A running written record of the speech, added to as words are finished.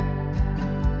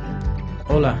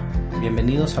Hola,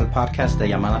 bienvenidos al podcast de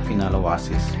Llamada Final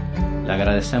Oasis. Le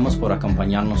agradecemos por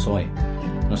acompañarnos hoy.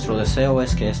 Nuestro deseo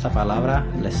es que esta palabra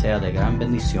le sea de gran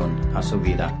bendición a su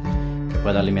vida, que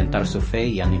pueda alimentar su fe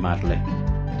y animarle.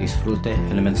 Disfrute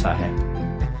el mensaje.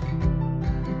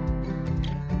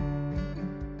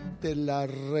 De la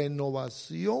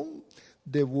renovación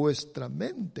de vuestra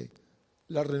mente.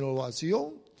 La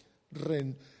renovación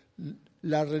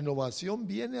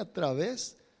viene a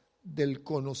través del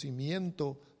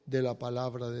conocimiento de la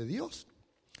palabra de Dios.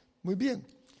 Muy bien,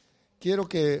 quiero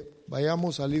que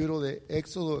vayamos al libro de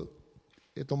Éxodo.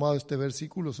 He tomado este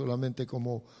versículo solamente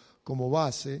como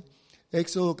base.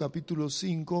 Éxodo capítulo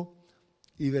 5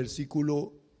 y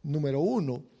versículo número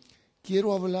 1.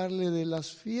 Quiero hablarle de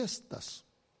las fiestas.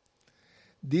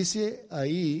 Dice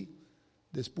ahí: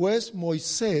 después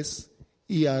Moisés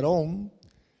y Aarón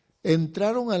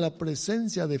entraron a la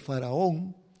presencia de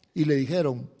Faraón y le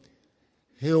dijeron: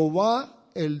 Jehová,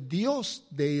 el Dios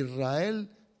de Israel,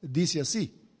 dice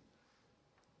así: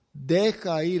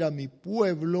 deja ir a mi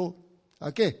pueblo,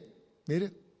 ¿a qué?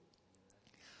 Mire,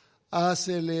 a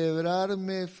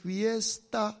celebrarme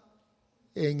fiesta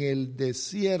en el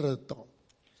desierto.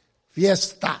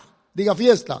 Fiesta, diga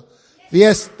fiesta.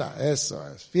 Fiesta, eso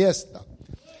es, fiesta.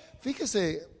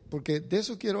 Fíjese, porque de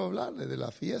eso quiero hablarle, de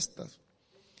las fiestas.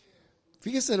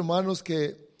 Fíjese, hermanos,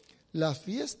 que las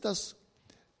fiestas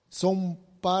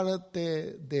son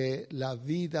parte de la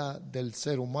vida del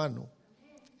ser humano.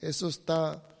 Eso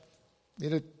está,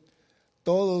 mire,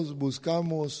 todos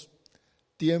buscamos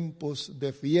tiempos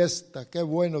de fiesta. Qué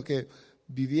bueno que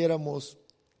viviéramos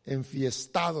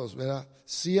enfiestados, ¿verdad?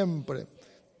 Siempre.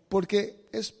 Porque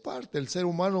es parte, el ser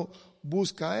humano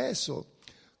busca eso.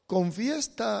 Con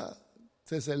fiesta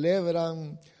se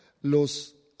celebran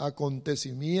los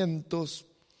acontecimientos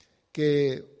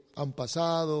que han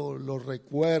pasado, los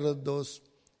recuerdos.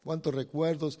 ¿Cuántos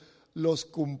recuerdos? Los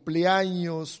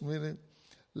cumpleaños, miren,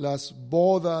 las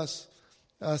bodas,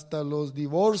 hasta los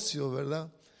divorcios,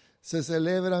 ¿verdad? Se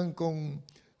celebran con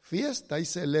fiesta y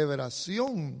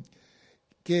celebración.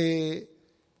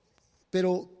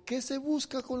 Pero, ¿qué se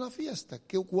busca con la fiesta?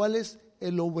 ¿Cuál es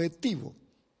el objetivo?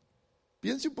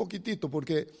 Piense un poquitito,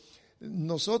 porque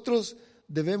nosotros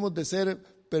debemos de ser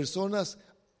personas.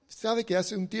 Sabe que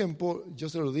hace un tiempo, yo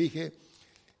se lo dije,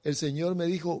 el Señor me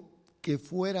dijo que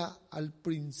fuera al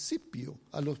principio,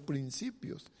 a los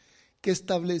principios, que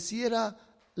estableciera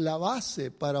la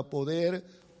base para poder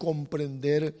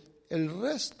comprender el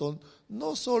resto,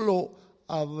 no solo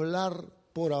hablar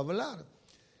por hablar.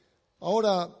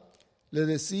 Ahora, le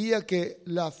decía que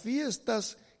las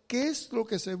fiestas, ¿qué es lo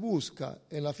que se busca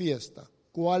en la fiesta?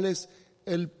 ¿Cuál es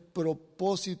el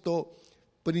propósito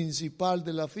principal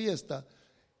de la fiesta?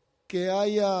 Que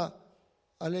haya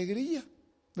alegría,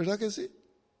 ¿verdad que sí?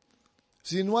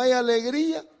 Si no hay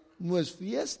alegría, no es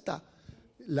fiesta.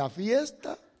 La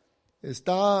fiesta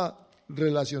está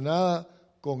relacionada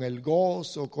con el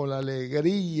gozo, con la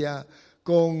alegría,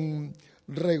 con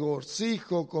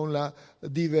regocijo, con la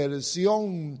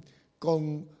diversión,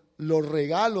 con los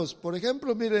regalos. Por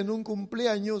ejemplo, miren, en un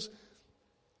cumpleaños,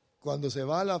 cuando se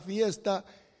va a la fiesta,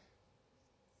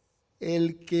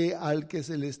 al que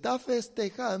se le está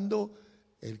festejando,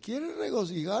 él quiere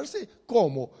regocijarse.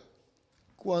 ¿Cómo?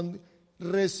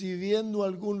 Recibiendo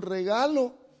algún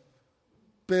regalo.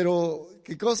 Pero,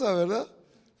 ¿qué cosa, verdad?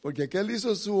 Porque aquel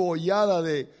hizo su hollada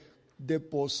de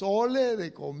pozole,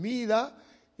 de comida,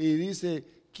 y dice: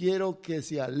 quiero que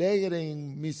se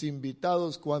alegren mis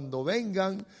invitados cuando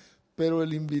vengan. Pero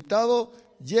el invitado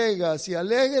llega, se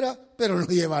alegra, pero no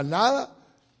lleva nada.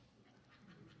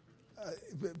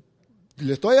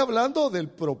 Le estoy hablando del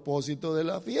propósito de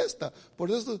la fiesta. Por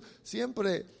eso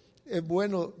siempre es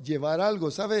bueno llevar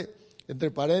algo. ¿Sabe?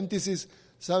 Entre paréntesis,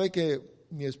 sabe que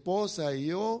mi esposa y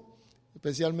yo,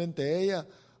 especialmente ella,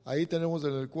 ahí tenemos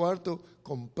en el cuarto,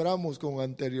 compramos con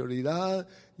anterioridad,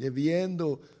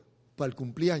 viendo para el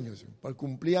cumpleaños,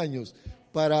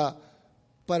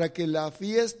 para que la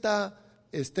fiesta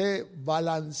esté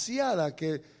balanceada,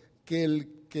 que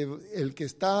el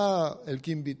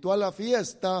que invitó a la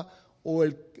fiesta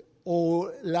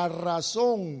o la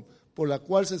razón por la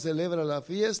cual se celebra la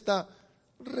fiesta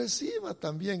reciba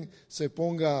también, se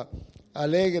ponga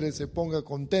alegre, se ponga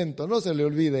contento. No se le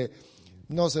olvide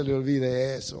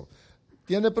eso.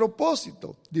 Tiene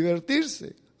propósito,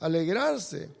 divertirse,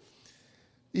 alegrarse.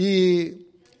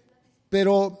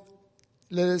 Pero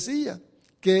le decía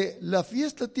que la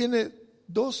fiesta tiene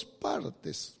dos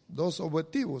partes, dos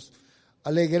objetivos: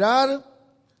 alegrar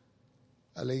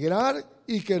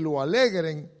y que lo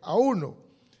alegren a uno.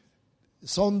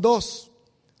 Son dos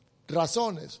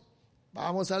razones.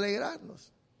 Vamos a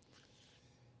alegrarnos.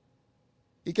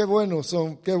 Y qué buenas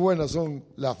son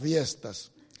las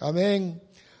fiestas. Amén.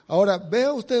 Ahora,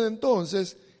 vea usted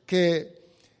entonces que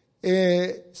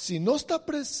si no está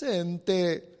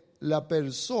presente la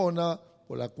persona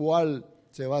por la cual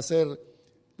se va a hacer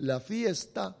la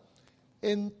fiesta,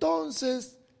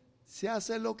 entonces se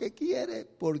hace lo que quiere,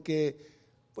 porque,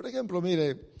 por ejemplo,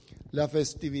 mire, las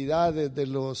festividades de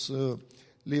los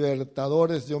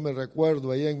libertadores, yo me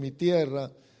recuerdo ahí en mi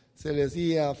tierra, se les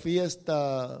decía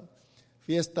fiesta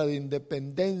de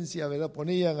independencia, ¿verdad?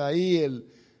 Ponían ahí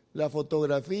la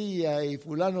fotografía y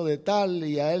fulano de tal,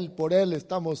 y a él, por él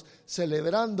estamos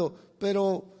celebrando,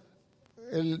 pero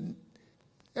él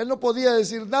no podía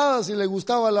decir nada si le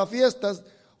gustaban las fiestas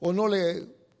o no le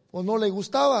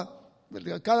gustaba.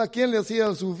 Cada quien le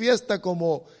hacía su fiesta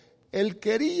como él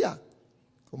quería,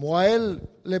 como a él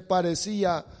le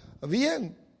parecía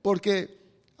bien, porque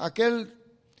aquel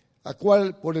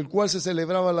por el cual se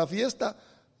celebraba la fiesta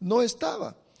no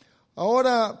estaba.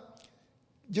 Ahora,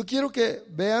 yo quiero que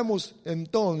veamos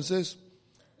entonces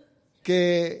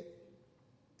que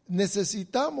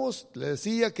necesitamos, le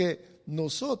decía que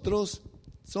nosotros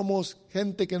somos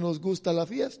gente que nos gusta la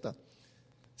fiesta.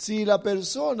 Si la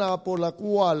persona por la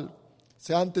cual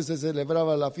antes se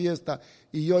celebraba la fiesta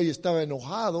y hoy está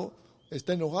enojado, ya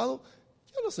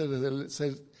no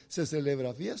se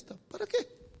celebra fiesta. ¿Para qué?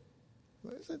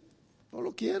 No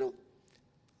lo quiero.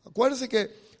 Acuérdense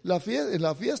que la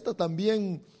fiesta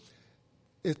también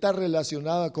está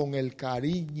relacionada con el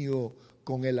cariño,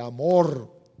 con el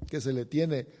amor que se le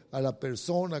tiene a la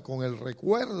persona, con el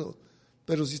recuerdo.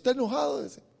 Pero si está enojado,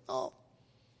 dice, no,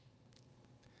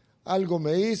 algo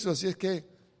me hizo, así es que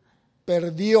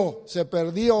se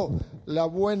perdió la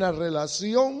buena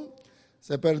relación,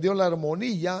 se perdió la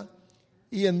armonía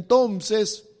y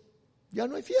entonces ya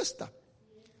no hay fiesta.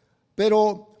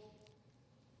 Pero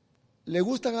 ¿le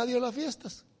gustan a Dios las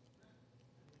fiestas?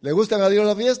 ¿Le gustan a Dios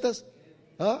las fiestas?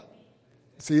 ¿Ah?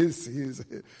 Sí.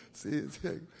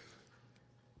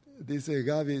 Dice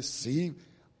Gaby, sí,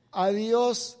 a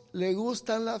Dios le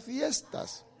gustan las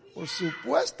fiestas. Por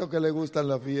supuesto que le gustan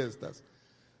las fiestas.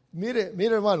 Mire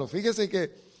hermano, fíjese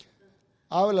que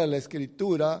habla la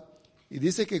Escritura y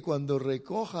dice que cuando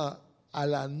recoja a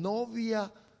la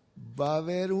novia va a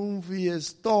haber un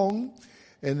fiestón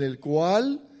en el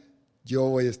cual yo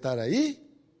voy a estar ahí.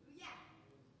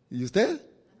 ¿Y usted?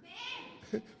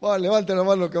 Bueno, levante la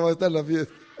mano que va a estar en la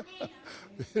fiesta.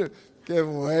 Qué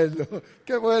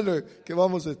bueno que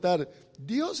vamos a estar.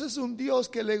 Dios es un Dios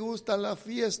que le gustan las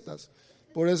fiestas.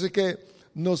 Por eso es que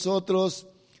nosotros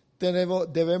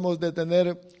debemos de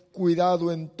tener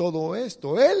cuidado en todo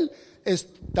esto. Él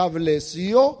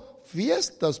estableció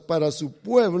fiestas para su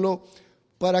pueblo.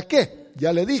 ¿Para qué?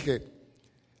 Ya le dije,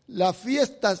 en las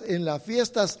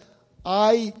fiestas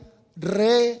hay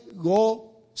regocijo.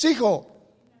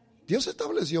 Dios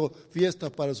estableció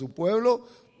fiestas para su pueblo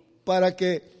para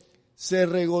que se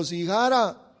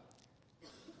regocijara.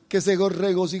 ¿Que se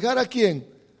regocijara quién?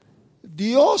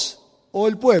 ¿Dios o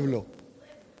el pueblo?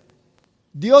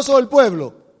 ¿Dios o el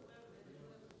pueblo?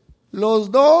 Los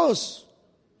dos.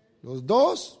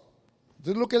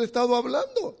 Eso es lo que le he estado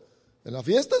hablando. En las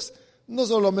fiestas no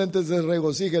solamente se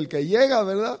regocija el que llega,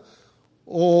 ¿verdad?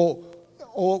 O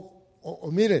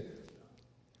mire,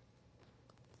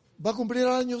 va a cumplir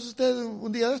años usted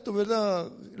un día de esto, ¿verdad,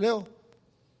 Leo?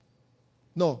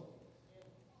 No.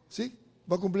 ¿Sí?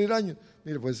 Va a cumplir años.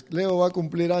 Mire, pues Leo va a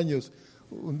cumplir años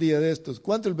un día de estos.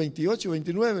 ¿Cuánto? ¿El 28,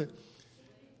 29?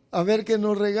 A ver qué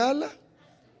nos regala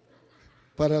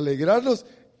para alegrarnos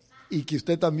y que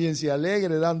usted también se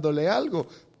alegre dándole algo,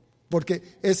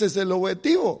 porque ese es el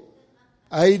objetivo.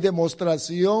 Hay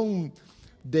demostración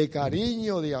de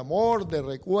cariño, de amor, de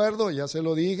recuerdo, ya se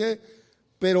lo dije,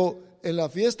 pero en la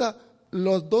fiesta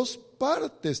las dos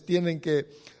partes tienen que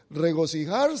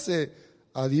regocijarse.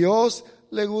 A Dios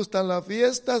le gustan las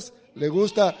fiestas, le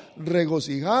gusta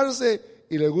regocijarse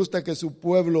y le gusta que su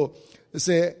pueblo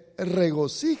se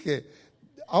regocije.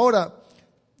 Ahora,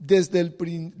 desde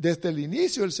el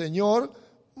inicio el Señor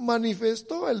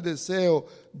manifestó el deseo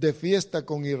de fiesta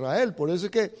con Israel. Por eso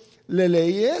es que le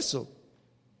leí eso.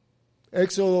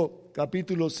 Éxodo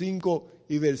capítulo 5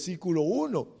 y versículo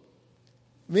 1.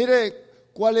 Mire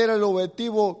cuál era el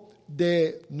objetivo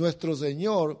de nuestro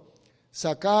Señor: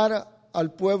 sacar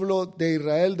al pueblo de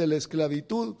Israel de la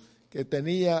esclavitud que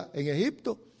tenía en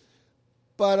Egipto,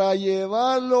 para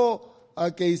llevarlo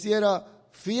a que hiciera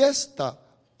fiesta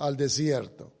al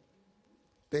desierto.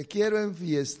 Te quiero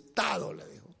enfiestado, le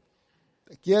dijo.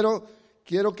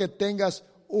 Quiero que tengas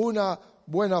una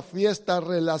buena fiesta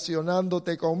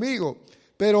relacionándote conmigo.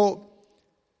 Pero,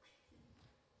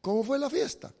 ¿cómo fue la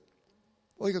fiesta?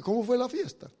 Oiga, ¿cómo fue la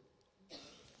fiesta?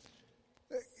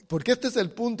 porque este es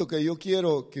el punto que yo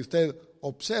quiero que usted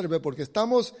observe, porque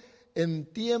estamos en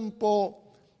tiempos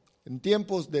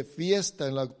de fiesta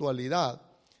en la actualidad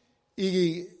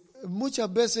y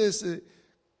muchas veces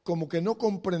como que no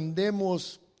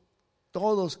comprendemos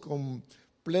todos con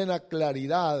plena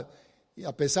claridad, y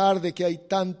a pesar de que hay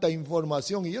tanta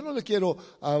información, y yo no le quiero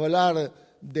hablar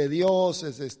de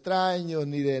dioses extraños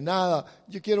ni de nada,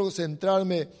 yo quiero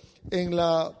centrarme en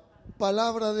la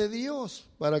palabra de Dios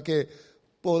para que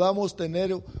podamos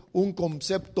tener un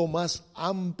concepto más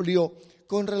amplio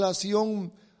con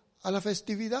relación a las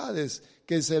festividades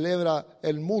que celebra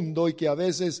el mundo y que a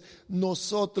veces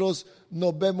nosotros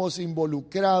nos vemos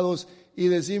involucrados y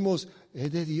decimos,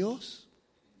 ¿es de Dios?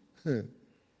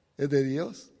 ¿Es de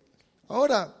Dios?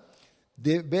 Ahora,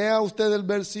 vea usted el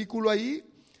versículo ahí,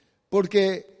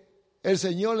 porque el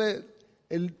Señor,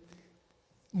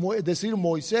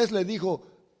 Moisés le dijo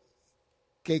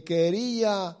que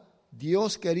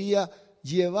Dios quería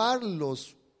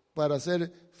llevarlos para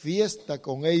hacer fiesta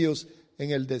con ellos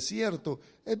en el desierto.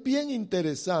 Es bien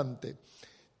interesante.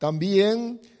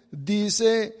 También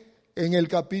dice en el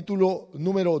capítulo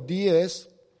número 10,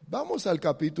 vamos al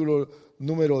capítulo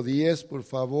número 10, por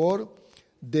favor,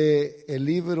 del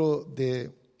libro de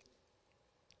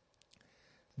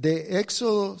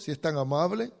Éxodo, si es tan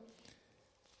amable.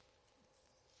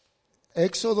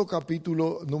 Éxodo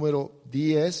capítulo número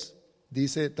 10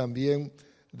 dice también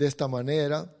de esta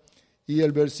manera, y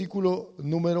el versículo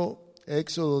número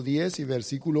Éxodo 10 y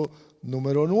versículo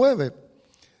número 9.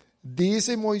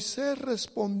 Dice, Moisés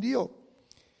respondió,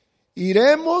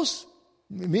 iremos,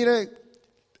 mire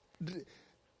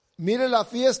la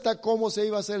fiesta cómo se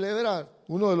iba a celebrar,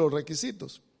 uno de los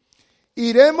requisitos.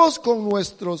 Iremos con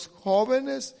nuestros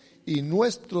jóvenes y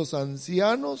nuestros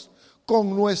ancianos, con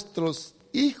nuestros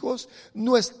hijos,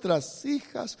 nuestras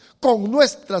hijas, con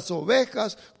nuestras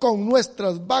ovejas, con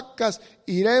nuestras vacas,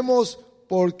 iremos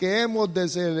porque hemos de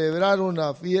celebrar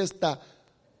una fiesta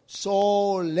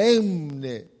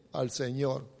solemne al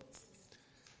Señor.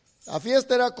 La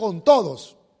fiesta era con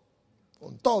todos,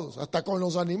 hasta con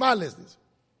los animales. Dice.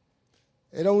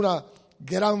 Era una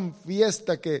gran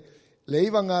fiesta que le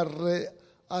iban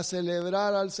a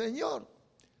celebrar al Señor.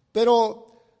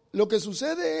 Pero lo que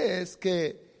sucede es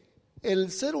que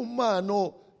el ser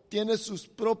humano tiene sus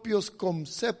propios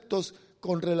conceptos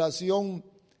con relación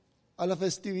a las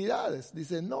festividades.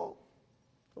 Dice, no,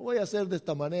 lo voy a hacer de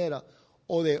esta manera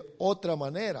o de otra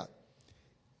manera.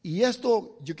 Y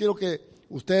esto yo quiero que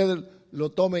usted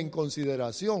lo tome en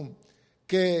consideración,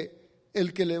 que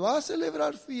el que le va a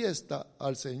celebrar fiesta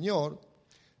al Señor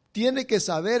tiene que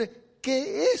saber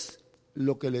qué es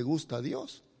lo que le gusta a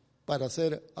Dios para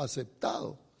ser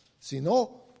aceptado. Si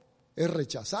no, es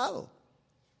rechazado.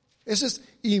 Eso es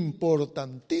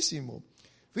importantísimo.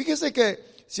 Fíjese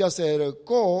que se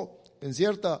acercó en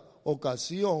cierta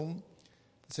ocasión,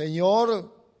 el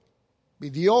Señor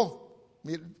pidió,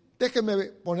 déjeme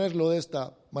ponerlo de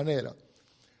esta manera,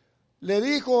 le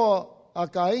dijo a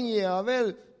Caín y a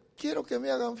Abel, quiero que me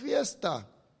hagan fiesta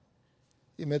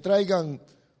y me traigan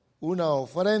una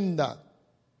ofrenda.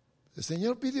 El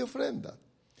Señor pidió ofrenda.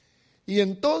 Y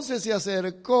entonces se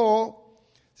acercó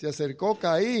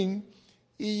Caín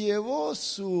y llevó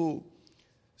su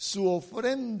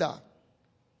ofrenda.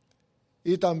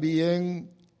 Y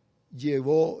también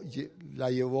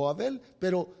la llevó Abel.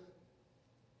 Pero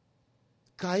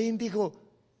Caín dijo,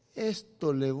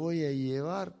 esto le voy a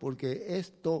llevar porque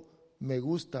esto me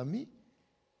gusta a mí.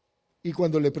 Y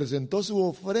cuando le presentó su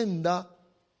ofrenda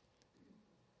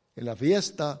en la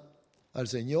fiesta al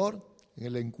Señor, en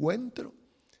el encuentro,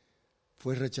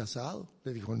 fue rechazado.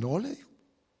 Le dijo,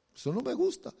 eso no me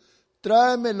gusta.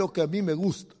 Tráeme lo que a mí me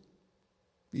gusta.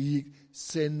 Y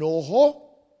se enojó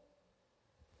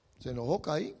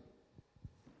Caín.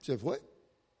 Se fue.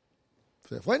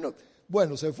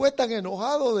 Bueno, se fue tan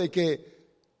enojado de que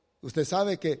usted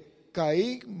sabe que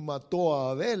Caín mató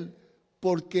a Abel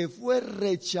porque fue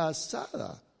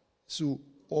rechazada su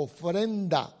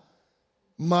ofrenda,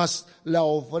 más la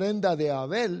ofrenda de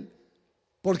Abel,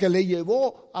 porque le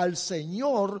llevó al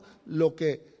Señor lo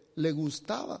que le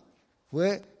gustaba.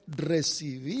 Fue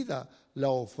recibida la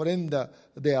ofrenda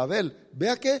de Abel.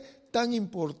 Vea qué tan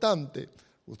importante.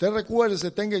 Usted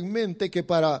recuerde, tenga en mente que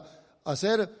para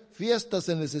hacer fiestas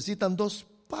se necesitan dos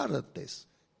partes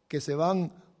que se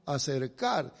van a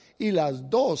acercar y las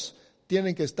dos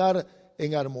tienen que estar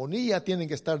en armonía, tienen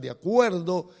que estar de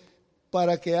acuerdo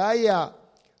para que haya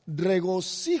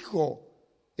regocijo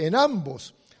en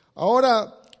ambos.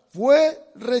 Ahora,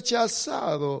 fue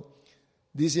rechazado,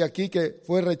 dice aquí que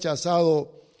fue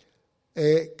rechazado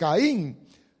Caín.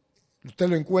 Usted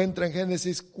lo encuentra en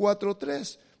Génesis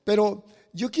 4:3. Pero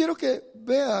yo quiero que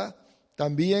vea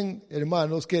también,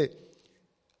 hermanos, que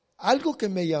algo que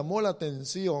me llamó la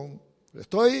atención,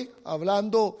 estoy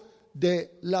hablando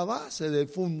de la base, del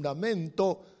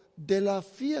fundamento de la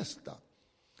fiesta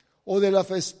o de las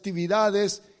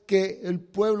festividades que el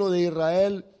pueblo de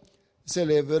Israel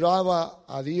celebraba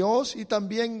a Dios y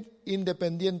también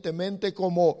independientemente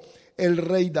como el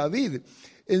rey David.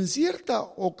 En cierta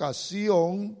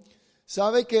ocasión,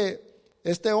 sabe que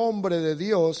este hombre de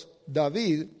Dios,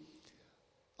 David,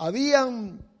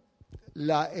 habían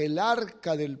el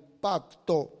arca del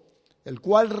pacto, el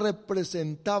cual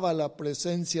representaba la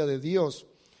presencia de Dios,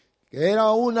 que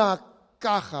era una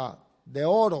caja de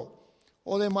oro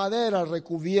o de madera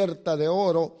recubierta de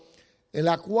oro, en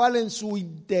la cual en su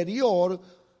interior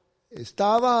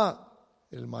estaba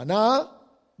el maná,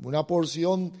 una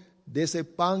porción de ese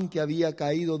pan que había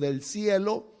caído del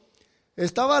cielo,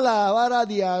 estaba la vara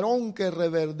de Aarón que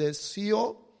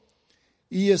reverdeció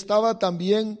y estaba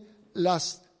también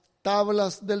las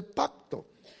tablas del pacto.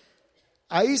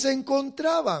 Ahí se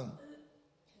encontraban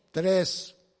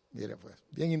 3, mire pues,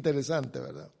 bien interesante,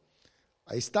 ¿verdad?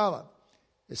 Ahí estaba.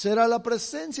 Esa era la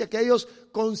presencia que ellos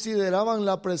consideraban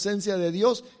la presencia de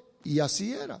Dios y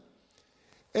así era.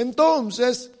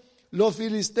 Entonces, los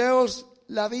filisteos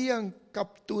la habían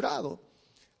capturado.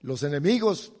 Los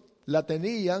enemigos la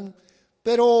tenían,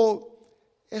 pero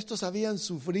estos habían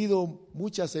sufrido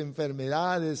muchas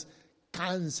enfermedades,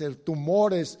 cáncer,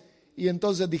 tumores, y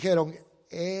entonces dijeron,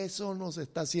 eso nos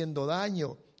está haciendo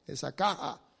daño, esa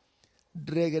caja,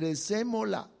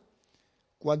 regresémosla.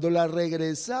 Cuando la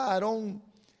regresaron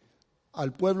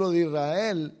al pueblo de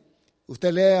Israel,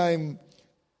 usted lea en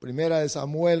Primera de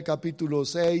Samuel capítulo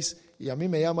 6, y a mí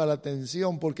me llama la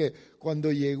atención porque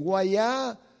cuando llegó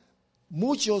allá,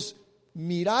 muchos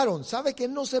miraron, ¿sabe que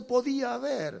no se podía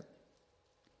ver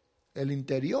el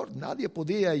interior? Nadie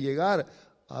podía llegar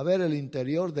a ver el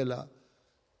interior de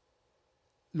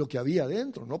lo que había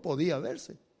dentro, no podía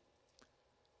verse.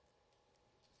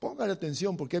 Póngale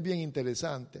atención porque es bien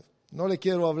interesante. No le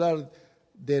quiero hablar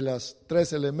de los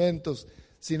 3 elementos,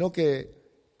 sino que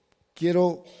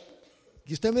quiero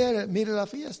que usted mire la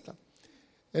fiesta.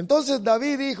 Entonces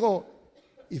David dijo,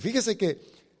 y fíjese que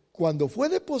cuando fue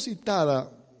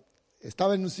depositada,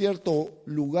 estaba en un cierto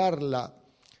lugar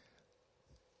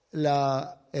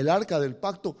el arca del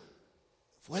pacto,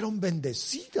 fueron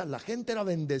bendecidas, la gente era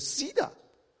bendecida,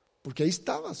 porque ahí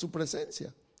estaba su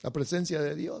presencia, la presencia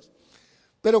de Dios.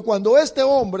 Pero cuando este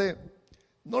hombre,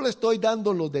 no le estoy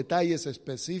dando los detalles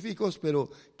específicos, pero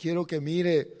quiero que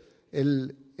mire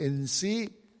el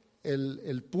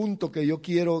punto que yo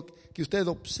quiero que usted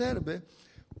observe,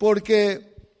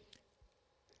 porque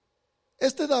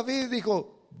este David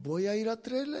dijo, voy a ir a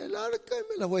traerle el arca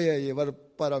y me la voy a llevar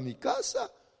para mi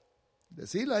casa. Es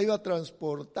decir, la iba a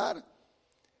transportar.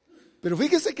 Pero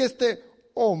fíjese que este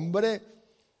hombre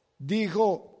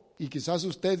dijo, y quizás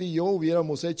usted y yo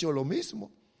hubiéramos hecho lo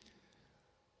mismo,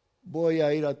 voy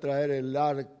a ir a traer el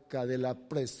arca de la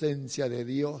presencia de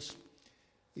Dios.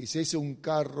 Y se hizo un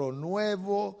carro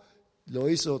nuevo, lo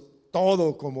hizo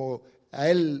todo como a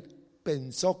él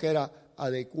pensó que era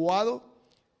adecuado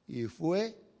y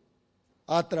fue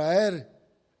a traer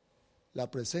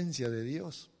la presencia de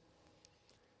Dios.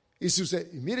 Y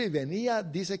mire,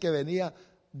 dice que venía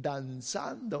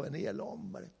danzando, venía el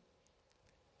hombre,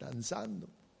 danzando.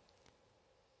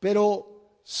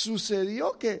 Pero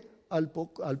sucedió que al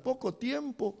poco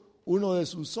tiempo uno de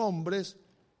sus hombres,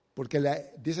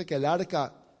 porque dice que el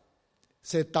arca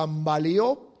se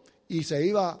tambaleó y se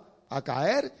iba a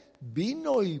caer,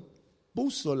 vino y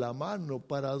puso la mano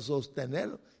para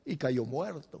sostenerlo y cayó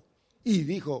muerto. Y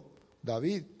dijo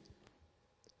David,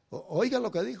 oiga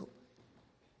lo que dijo,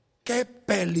 ¡qué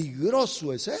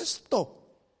peligroso es esto!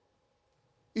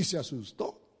 Y se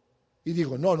asustó y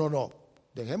dijo, no,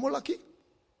 dejémosla aquí,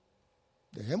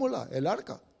 dejémosla, el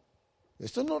arca.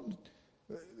 Esto no,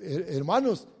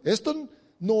 hermanos, esto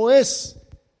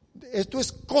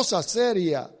es cosa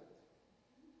seria,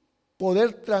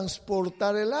 poder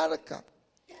transportar el arca.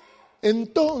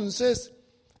 Entonces,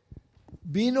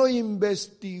 vino e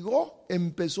investigó,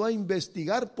 empezó a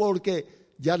investigar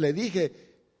porque ya le dije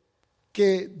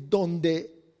que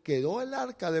donde quedó el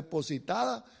arca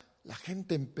depositada, la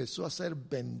gente empezó a ser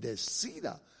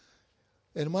bendecida.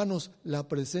 Hermanos, la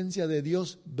presencia de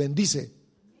Dios bendice.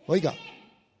 Oiga,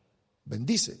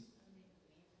 bendice.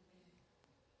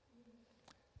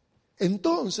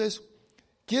 Entonces,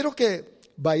 quiero que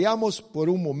vayamos por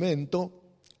un momento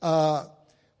a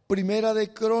Primera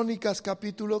de Crónicas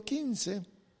capítulo 15.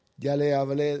 Ya le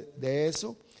hablé de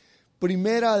eso.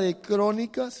 Primera de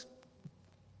Crónicas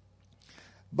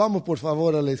Vamos por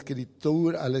favor a la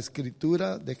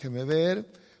escritura, déjeme ver,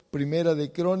 Primera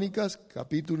de Crónicas,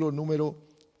 capítulo número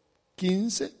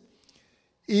 15,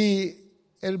 y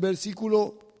el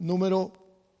versículo número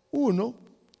 1,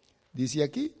 dice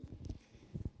aquí: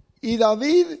 y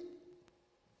David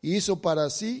hizo para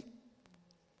sí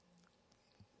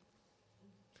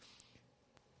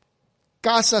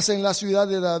casas en la ciudad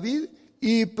de David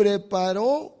y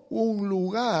preparó un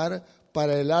lugar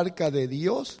para el arca de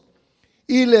Dios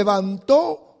y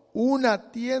levantó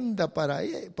una tienda para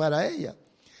ella.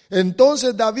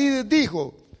 Entonces David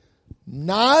dijo: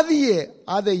 nadie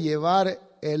ha de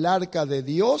llevar el arca de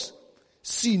Dios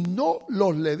sino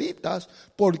los levitas,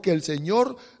 porque el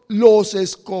Señor los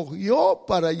escogió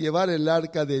para llevar el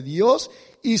arca de Dios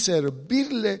y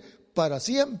servirle para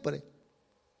siempre.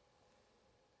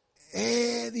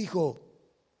 Dijo,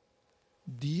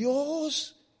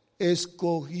 Dios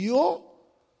escogió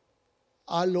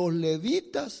a los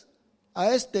levitas,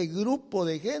 a este grupo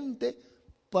de gente,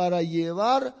 para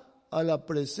llevar a la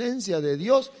presencia de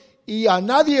Dios y a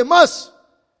nadie más.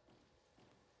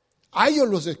 A ellos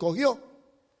los escogió.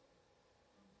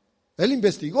 Él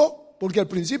investigó, porque al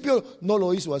principio no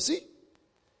lo hizo así.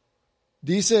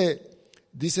 Dice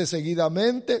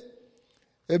seguidamente,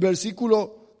 el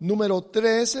versículo número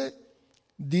 13,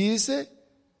 dice: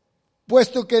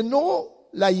 puesto que no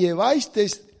la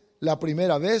llevasteis la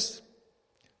primera vez,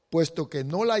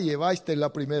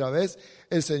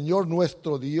 el Señor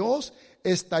nuestro Dios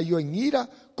estalló en ira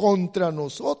contra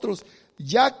nosotros,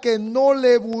 ya que no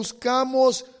le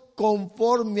buscamos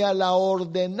conforme a la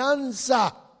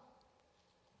ordenanza.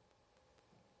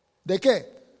 ¿De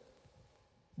qué?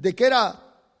 De que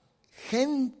era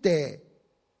gente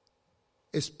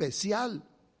especial,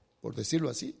 por decirlo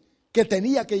así, que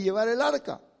tenía que llevar el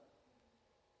arca.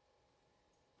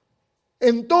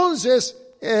 Entonces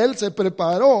él se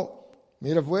preparó,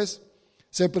 mire pues,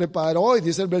 se preparó, y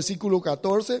dice el versículo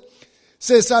 14: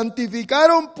 se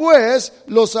santificaron pues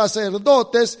los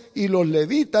sacerdotes y los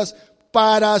levitas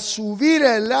para subir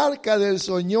el arca del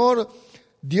Señor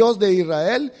Dios de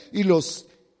Israel, y los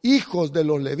hijos de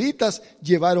los levitas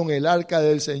llevaron el arca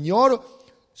del Señor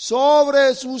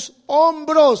sobre sus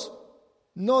hombros.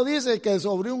 No dice que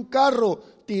sobre un carro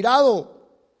tirado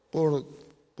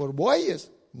por bueyes,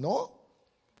 no,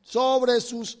 sobre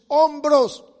sus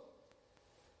hombros.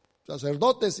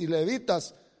 Sacerdotes y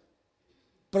levitas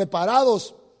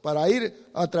preparados para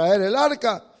ir a traer el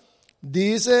arca.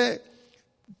 Dice,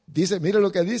 mire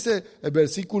lo que dice el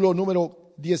versículo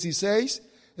número 16.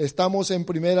 Estamos en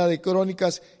Primera de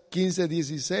Crónicas 15,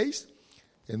 16.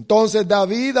 Entonces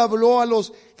David habló a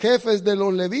los jefes de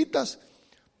los levitas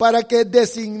para que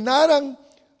designaran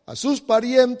a sus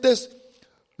parientes,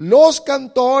 los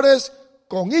cantores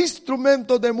con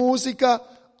instrumentos de música,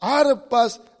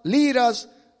 arpas, liras,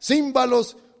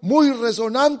 címbalos muy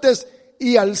resonantes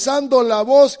y alzando la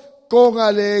voz con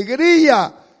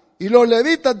alegría. Y los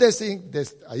levitas,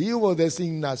 ahí hubo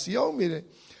designación, mire: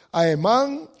 a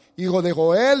Emán, hijo de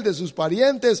Joel, de sus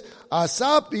parientes, a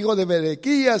Asaf, hijo de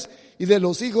Berequías, y de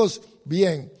los hijos,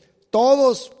 bien,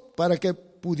 todos para que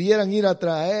pudieran ir a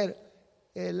traer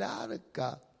el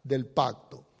arca del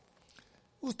pacto.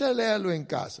 Usted léalo en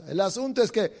casa. El asunto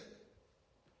es que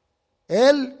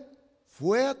él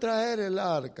fue a traer el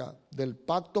arca del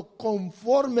pacto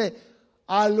conforme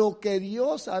a lo que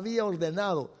Dios había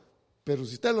ordenado. Pero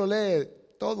si usted lo lee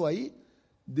todo ahí,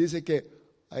 dice que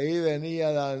ahí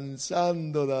venía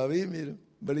danzando David, mire,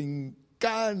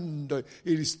 brincando,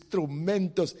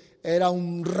 instrumentos, era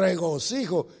un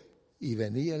regocijo, y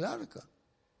venía el arca.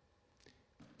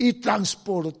 Y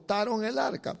transportaron el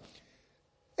arca.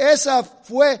 Esa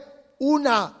fue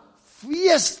una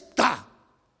fiesta.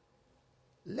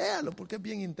 Léalo porque es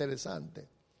bien interesante.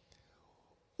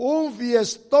 Un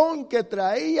fiestón que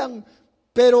traían,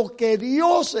 pero que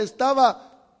Dios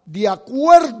estaba de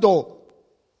acuerdo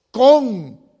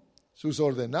con sus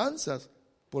ordenanzas,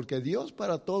 porque Dios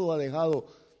para todo ha dejado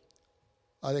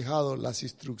las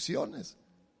instrucciones,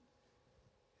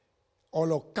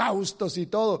 holocaustos y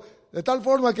todo, de tal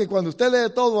forma que cuando usted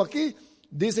lee todo aquí,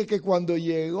 dice que cuando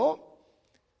llegó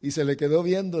y se le quedó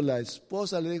viendo la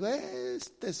esposa, le dijo: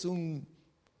 este es un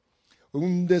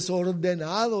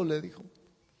desordenado, le dijo.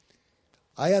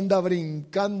 Ahí anda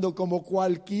brincando como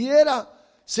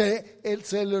cualquiera. Se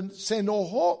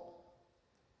enojó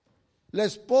la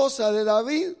esposa de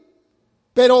David.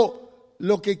 Pero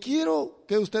lo que quiero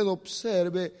que usted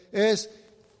observe es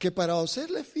que para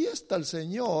hacerle fiesta al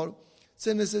Señor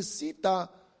se necesita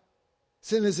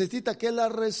que la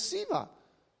reciba,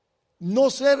 no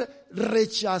ser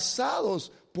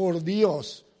rechazados por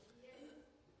Dios.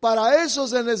 Para eso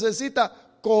se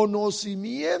necesita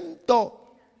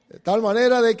conocimiento. De tal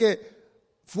manera de que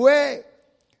fue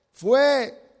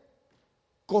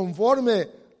conforme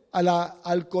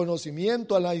al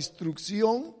conocimiento, a la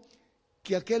instrucción,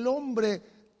 que aquel hombre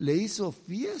le hizo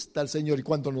fiesta al Señor. Y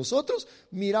cuando nosotros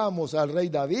miramos al rey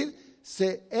David,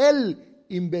 él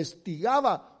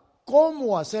investigaba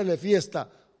cómo hacerle fiesta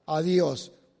a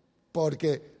Dios,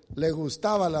 porque le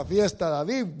gustaba la fiesta a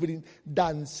David,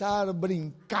 danzar,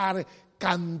 brincar,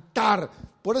 cantar.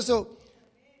 Por eso,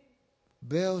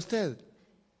 vea usted,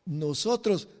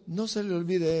 nosotros, no se le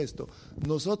olvide esto,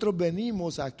 nosotros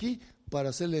venimos aquí para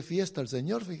hacerle fiesta al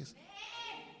Señor, fíjese.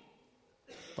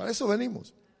 Para eso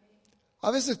venimos. A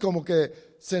veces como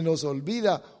que se nos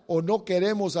olvida o no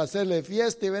queremos hacerle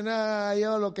fiesta y ven,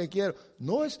 yo lo que quiero.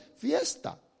 No es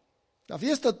fiesta. La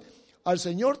fiesta al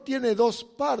Señor tiene dos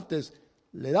partes.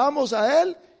 Le damos a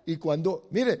Él y cuando,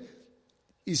 mire,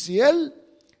 y si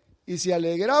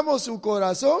alegramos su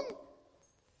corazón,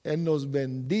 Él nos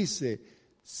bendice,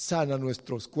 sana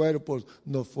nuestros cuerpos,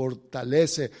 nos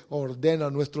fortalece, ordena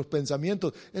nuestros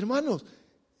pensamientos. Hermanos,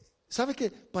 ¿sabe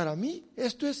qué? Para mí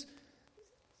esta es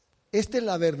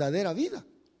la verdadera vida.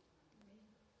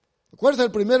 Recuerda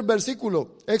el primer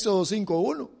versículo, Éxodo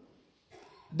 5:1.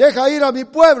 Deja ir a mi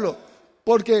pueblo,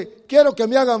 porque quiero que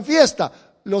me hagan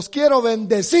fiesta, los quiero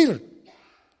bendecir.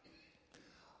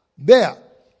 Vea,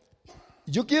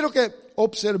 yo quiero que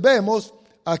observemos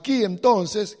aquí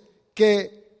entonces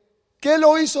que ¿qué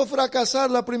lo hizo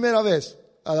fracasar la primera vez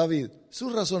a David? Su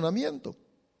razonamiento.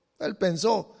 Él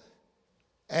pensó,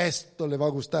 esto le va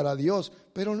a gustar a Dios,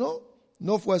 pero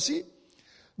no fue así.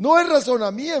 No es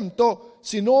razonamiento,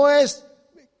 sino es,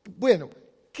 bueno,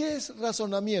 ¿qué es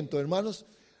razonamiento, hermanos?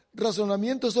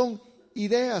 Razonamiento son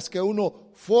ideas que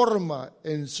uno forma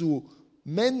en su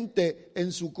mente,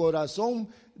 en su corazón,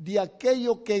 de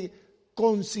aquello que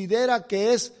considera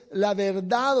que es la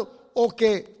verdad o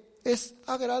que es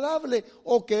agradable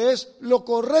o que es lo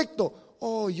correcto.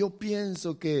 Yo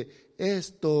pienso que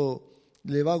esto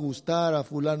le va a gustar a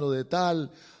fulano de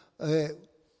tal.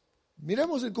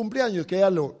 Miremos el cumpleaños que ya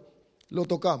lo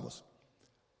tocamos.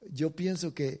 Yo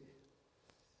pienso que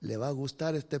le va a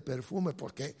gustar este perfume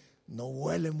porque no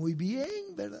huele muy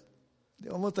bien, ¿verdad? Le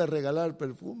vamos a regalar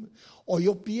perfume. O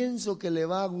yo pienso que le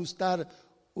va a gustar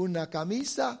una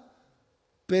camisa,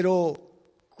 pero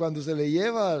cuando se le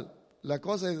lleva la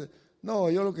cosa, no,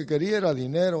 yo lo que quería era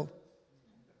dinero.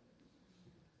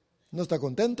 No está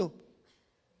contento.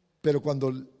 Pero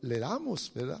cuando le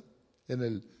damos, ¿verdad? En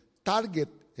el target,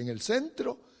 en el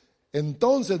centro,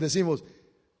 entonces decimos,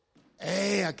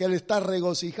 aquel está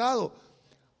regocijado.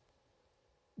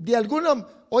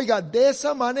 De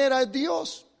esa manera es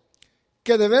Dios,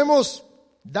 que debemos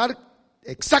dar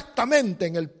exactamente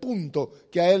en el punto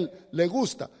que a Él le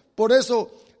gusta. Por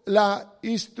eso la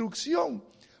instrucción,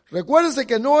 recuérdense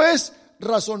que no es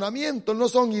razonamiento, no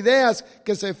son ideas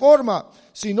que se forman,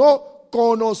 sino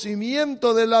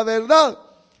conocimiento de la verdad.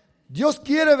 Dios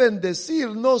quiere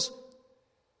bendecirnos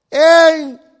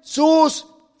en sus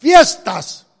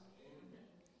fiestas.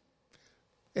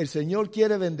 El Señor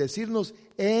quiere bendecirnos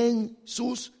en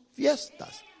sus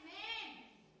fiestas.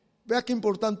 Vea qué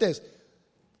importante es.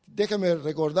 Déjeme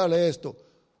recordarle esto.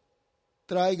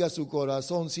 Traiga su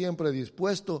corazón siempre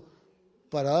dispuesto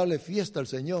para darle fiesta al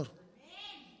Señor.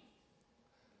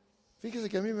 Fíjese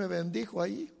que a mí me bendijo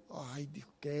ahí.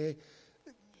 Dijo que...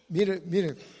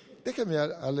 Mire, déjeme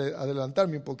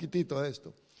adelantarme un poquitito a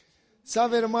esto.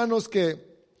 ¿Sabe, hermanos,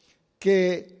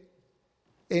 que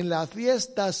en las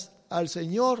fiestas al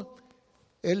Señor,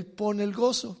 Él pone el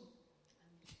gozo?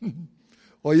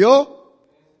 ¿Oyó?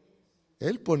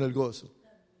 Él pone el gozo.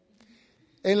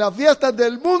 En las fiestas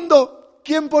del mundo,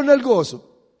 ¿quién pone el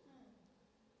gozo?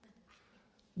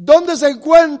 ¿Dónde se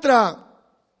encuentra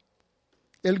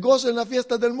el gozo en las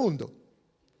fiestas del mundo?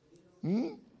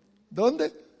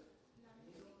 ¿Dónde?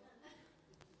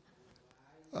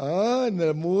 En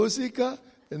la música,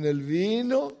 en el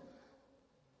vino,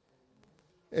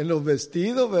 en los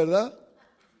vestidos, ¿verdad?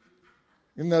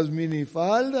 En las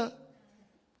minifaldas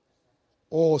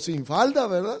o sin falda,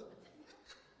 ¿verdad?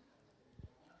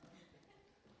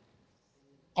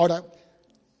 Ahora,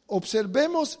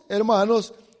 observemos,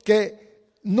 hermanos,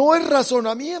 que no es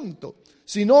razonamiento,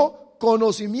 sino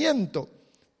conocimiento,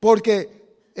 porque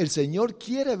el Señor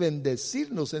quiere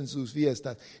bendecirnos en sus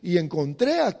fiestas. Y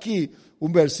encontré aquí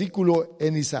un versículo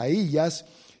en Isaías.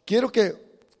 Quiero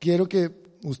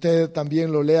que usted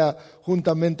también lo lea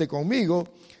juntamente conmigo.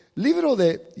 Libro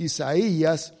de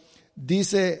Isaías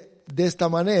dice de esta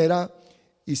manera,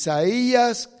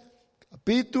 Isaías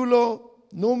capítulo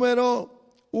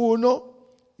número 1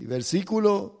 y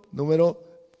versículo número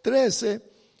 13.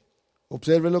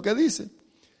 Observe lo que dice.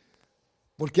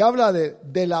 Porque habla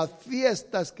de las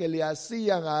fiestas que le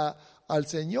hacían al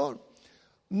Señor.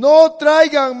 No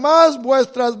traigan más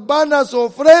vuestras vanas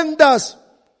ofrendas.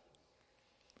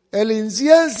 El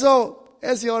incienso,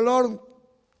 ese olor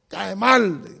cae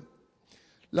mal.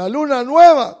 La luna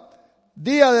nueva,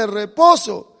 día de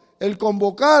reposo, el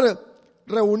convocar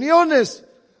reuniones.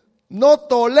 No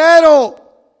tolero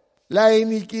la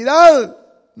iniquidad.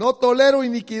 No tolero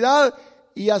iniquidad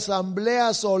y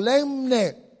asamblea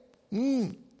solemne.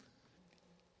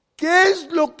 ¿Qué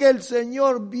es lo que el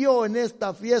Señor vio en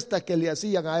esta fiesta que le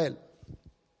hacían a Él?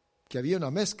 Que había una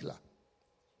mezcla.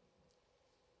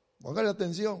 Póngale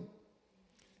atención.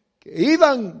 Que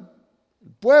iban,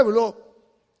 el pueblo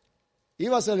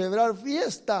iba a celebrar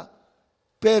fiesta,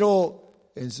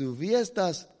 pero en sus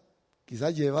fiestas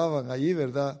quizás llevaban allí,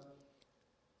 ¿verdad?,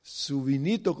 su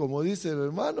vinito, como dice el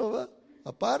hermano, ¿verdad?,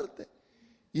 aparte.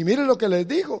 Y miren lo que les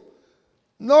dijo: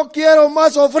 no quiero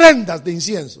más ofrendas de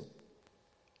incienso.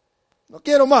 No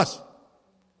quiero más.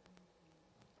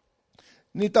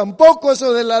 Ni tampoco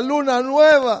eso de la luna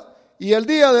nueva y el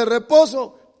día de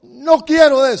reposo. No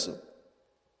quiero de eso.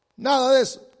 Nada de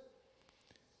eso.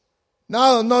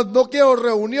 Nada, no quiero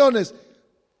reuniones.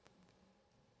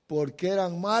 Porque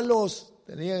eran malos,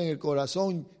 tenían el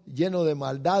corazón lleno de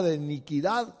maldad, de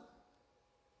iniquidad.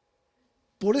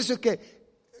 Por eso es que,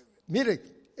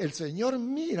 mire, el Señor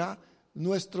mira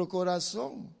nuestro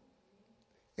corazón.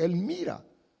 Él mira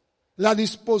la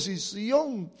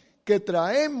disposición que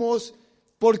traemos,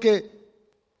 porque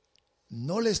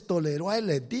no les toleró a Él.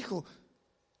 Les dijo: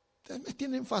 ustedes me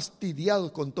tienen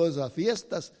fastidiados con todas esas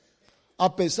fiestas,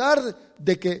 a pesar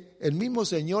de que el mismo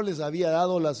Señor les había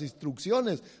dado las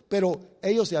instrucciones, pero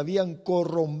ellos se habían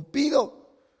corrompido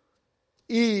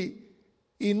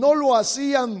y no lo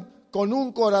hacían con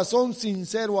un corazón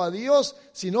sincero a Dios,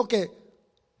 sino que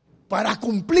para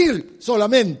cumplir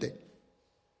solamente.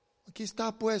 Aquí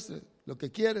está, pues, lo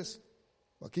que quieres.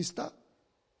 Aquí está.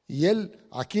 Y Él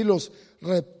aquí los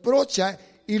reprocha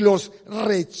y los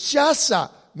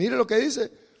rechaza. Mire lo que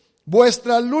dice: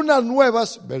 vuestras lunas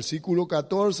nuevas, versículo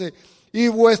 14, y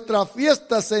vuestras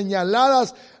fiestas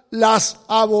señaladas las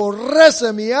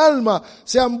aborrece mi alma,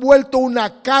 se han vuelto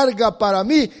una carga para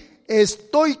mí.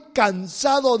 Estoy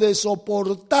cansado de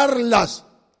soportarlas.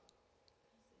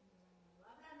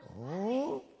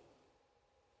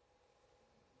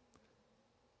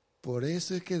 Por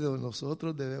eso es que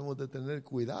nosotros debemos de tener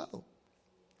cuidado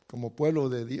como pueblo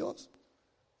de Dios.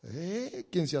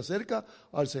 Quien se acerca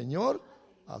al Señor: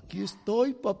 aquí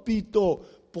estoy, papito,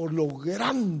 por lo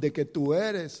grande que tú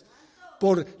eres,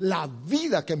 por la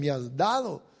vida que me has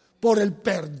dado, por el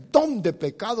perdón de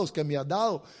pecados que me has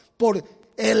dado, por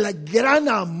el gran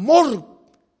amor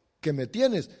que me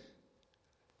tienes.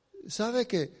 ¿Sabe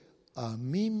que a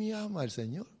mí me ama el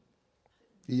Señor?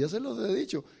 Y ya se los he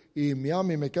dicho. Y me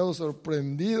ama y me quedo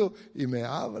sorprendido y me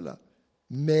habla.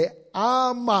 Me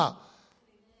ama.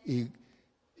 Y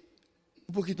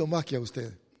un poquito más que a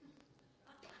usted.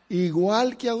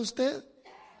 Igual que a usted.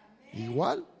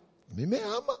 Igual. A mí me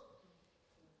ama.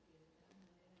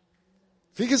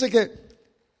 Fíjese que,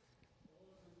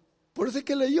 por eso es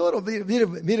que le lloro.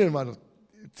 Mire hermano,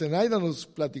 Zenaida nos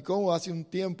platicó hace un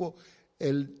tiempo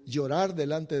el llorar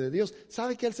delante de Dios.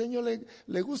 ¿Sabe que al Señor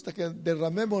le gusta que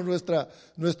derramemos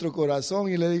nuestro corazón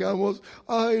y le digamos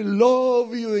I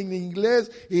love you en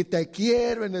inglés y te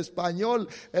quiero en español?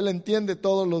 Él entiende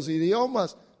todos los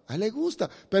idiomas. A él le gusta,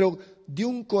 pero de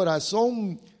un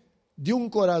corazón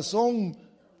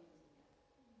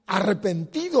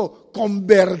arrepentido,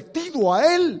 convertido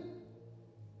a Él.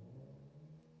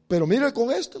 Pero mire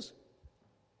con estos.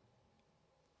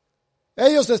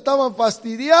 Ellos estaban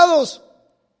fastidiados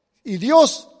y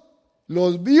Dios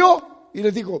los vio y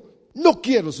les dijo: no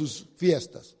quiero sus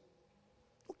fiestas.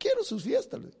 No quiero sus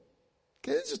fiestas.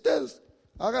 Quédense ustedes,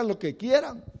 hagan lo que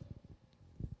quieran.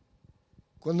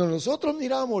 Cuando nosotros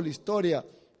miramos la historia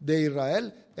de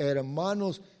Israel,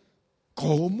 hermanos,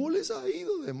 ¿cómo les ha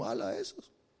ido de mal a esos?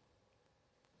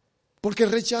 Porque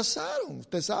rechazaron,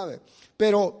 usted sabe.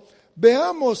 Pero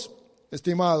veamos,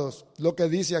 estimados, lo que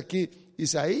dice aquí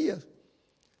Isaías.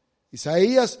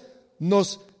 Isaías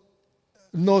nos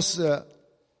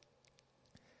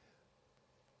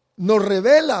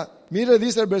revela, mire,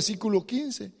 dice el versículo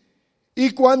 15: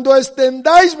 y cuando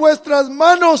extendáis vuestras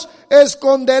manos,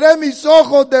 esconderé mis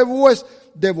ojos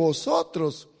de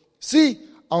vosotros.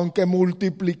 Sí, aunque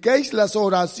multipliquéis las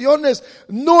oraciones,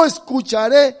 no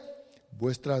escucharé.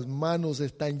 Vuestras manos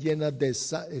están llenas de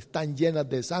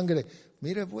sangre.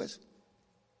 Mire pues,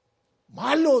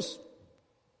 malos.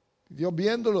 Dios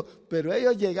viéndolo, pero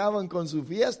ellos llegaban con su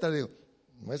fiesta. Digo,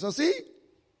 no es así.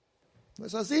 No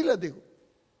es así, les dijo.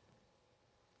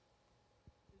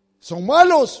 Son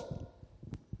malos.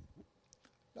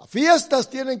 Las fiestas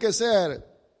tienen que ser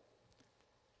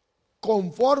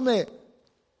conforme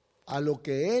a lo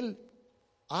que Él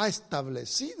ha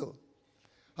establecido,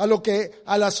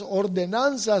 a las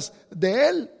ordenanzas de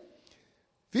Él.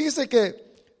 Fíjese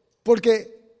que,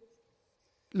 porque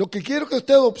lo que quiero que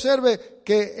usted observe,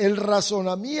 que el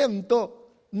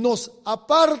razonamiento nos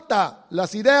aparta,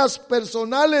 las ideas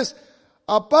personales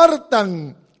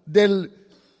apartan del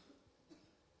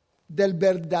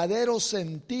verdadero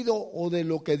sentido o de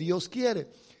lo que Dios quiere.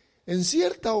 En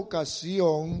cierta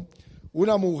ocasión,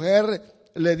 una mujer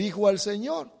le dijo al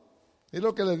Señor, y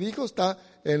lo que le dijo está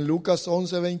en Lucas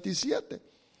 11:27.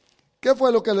 ¿Qué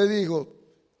fue lo que le dijo?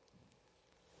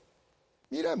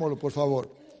 Miremoslo, por favor.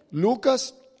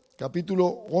 Lucas capítulo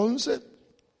 11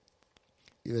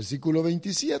 y versículo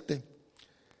 27.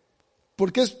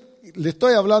 Porque le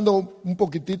estoy hablando un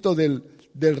poquitito del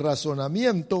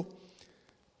razonamiento,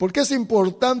 porque es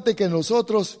importante que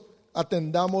nosotros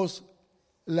atendamos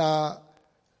la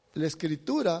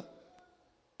Escritura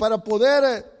para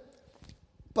poder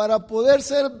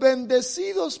ser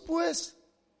bendecidos, pues.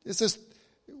 Eso es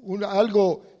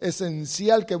algo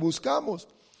esencial que buscamos.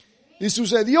 Y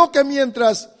sucedió que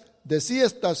mientras decía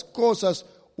estas cosas,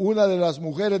 una de las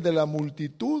mujeres de la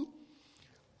multitud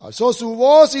alzó su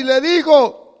voz y le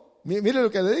dijo, mire lo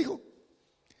que le dijo: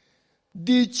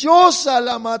 dichosa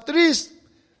la matriz,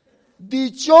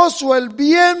 dichoso el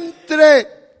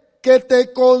vientre que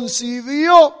te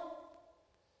concibió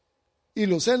y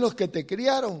los senos que te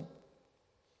criaron.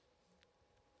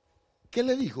 ¿Qué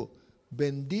le dijo?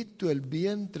 Bendito el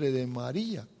vientre de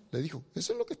María. Le dijo,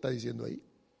 eso es lo que está diciendo ahí.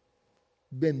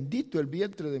 Bendito el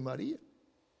vientre de María.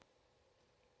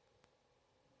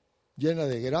 Llena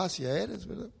de gracia eres,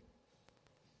 ¿verdad?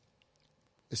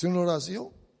 Es una oración,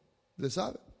 le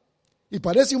sabe. Y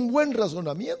parece un buen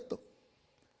razonamiento.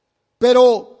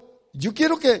 Pero yo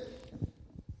quiero que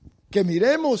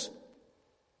miremos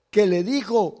que le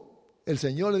dijo, el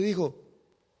Señor le dijo,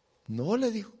 no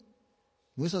le dijo,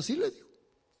 no es así, le dijo.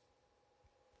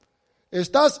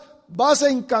 Vas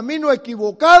en camino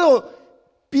equivocado,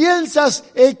 piensas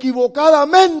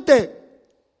equivocadamente.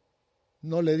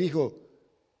 No le dijo,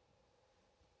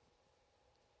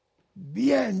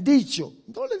 bien dicho,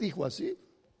 no le dijo así.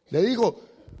 Le dijo,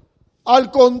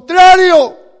 al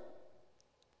contrario.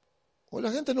 O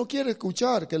la gente no quiere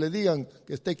escuchar que le digan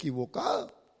que está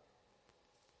equivocada.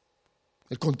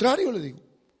 El contrario, le digo.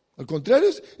 Al contrario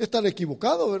es estar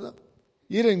equivocado, ¿verdad?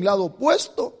 Ir en lado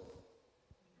opuesto.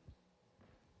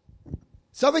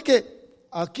 ¿Sabe que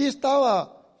aquí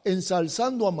estaba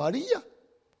ensalzando a María?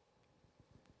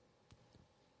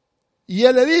 Y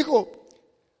él le dijo,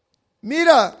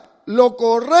 mira, lo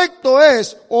correcto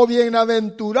es, o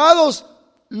bienaventurados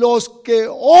los que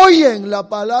oyen la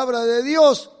palabra de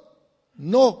Dios,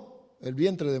 no el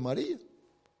vientre de María.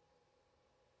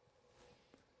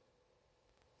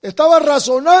 Estaba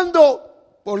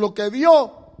razonando por lo que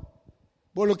vio,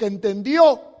 por lo que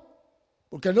entendió,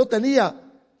 porque no tenía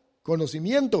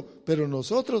conocimiento, pero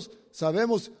nosotros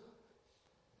sabemos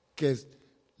que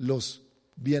los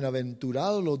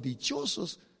bienaventurados, los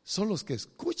dichosos, son los que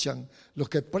escuchan, los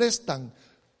que prestan.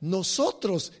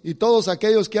 Nosotros y todos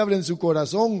aquellos que abren su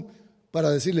corazón para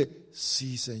decirle,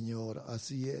 sí, Señor,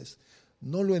 así es.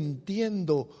 No lo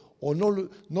entiendo o no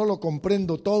lo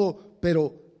comprendo todo,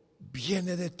 pero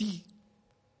viene de ti.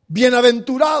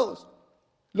 Bienaventurados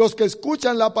los que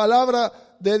escuchan la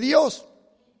palabra de Dios.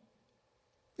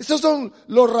 Esos son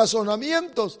los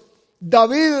razonamientos.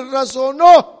 David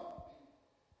razonó.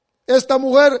 Esta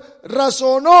mujer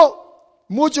razonó.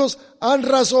 Muchos han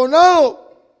razonado.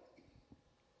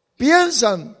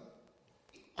 Piensan.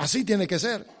 Así tiene que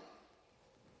ser.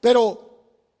 Pero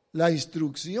la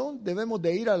instrucción, debemos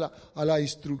de ir a la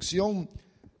instrucción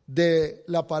de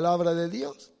la palabra de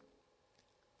Dios.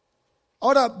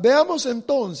 Ahora, veamos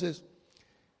entonces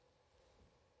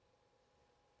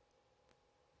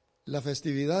la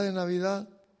festividad de Navidad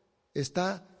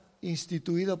está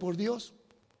instituida por Dios.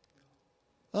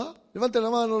 ¿Ah? Levanten la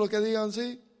mano los que digan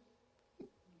sí.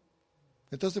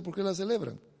 Entonces, ¿por qué la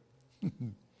celebran?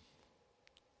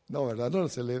 No, ¿verdad? No la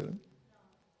celebran.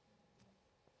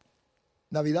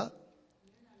 Navidad.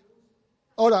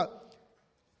 Ahora,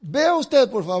 vea usted,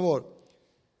 por favor,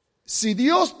 si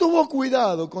Dios tuvo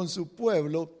cuidado con su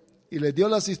pueblo y les dio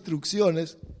las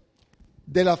instrucciones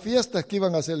de las fiestas que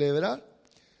iban a celebrar,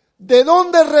 ¿de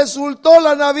dónde resultó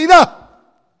la Navidad?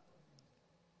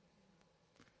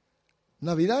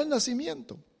 Navidad es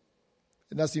nacimiento.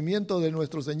 El nacimiento de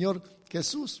nuestro Señor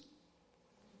Jesús.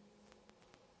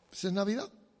 Esa es Navidad.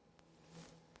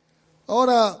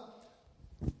 Ahora,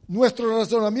 nuestro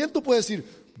razonamiento puede decir,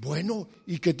 bueno,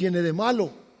 ¿y qué tiene de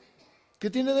malo? ¿Qué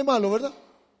tiene de malo, verdad?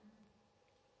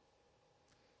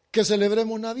 Que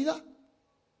celebremos Navidad.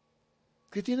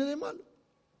 ¿Qué tiene de malo?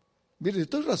 Mire,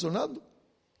 estoy razonando.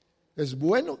 Es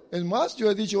bueno. Es más,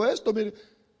 yo he dicho esto, mire.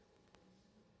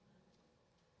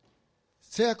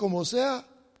 Sea como sea,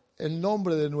 el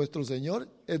nombre de nuestro Señor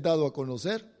es dado a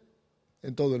conocer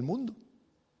en todo el mundo.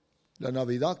 La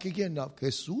Navidad, ¿quién?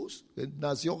 Jesús.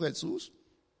 Nació Jesús.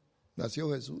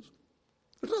 Nació Jesús.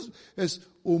 Es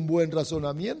un buen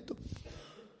razonamiento.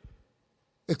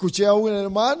 Escuché a un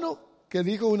hermano que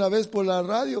dijo una vez por la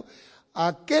radio,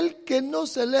 aquel que no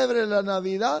celebre la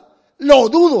Navidad, lo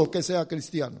dudo que sea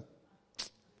cristiano.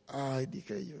 Ay,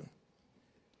 dije yo.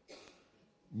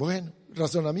 Bueno,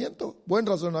 razonamiento, buen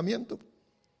razonamiento.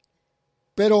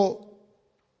 Pero,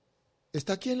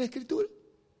 ¿está aquí en la Escritura?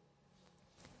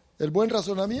 El buen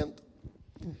razonamiento.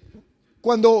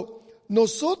 Cuando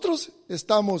nosotros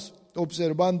estamos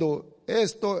observando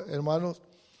esto, hermanos,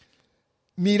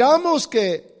 miramos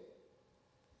que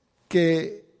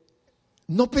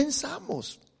no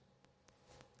pensamos.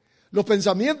 Los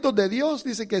pensamientos de Dios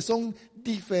dice que son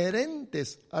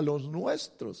diferentes a los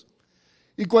nuestros.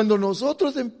 Y cuando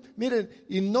nosotros, miren,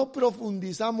 y no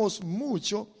profundizamos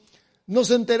mucho,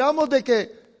 nos enteramos de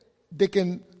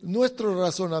que nuestros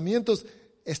razonamientos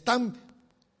están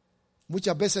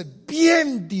muchas veces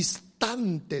bien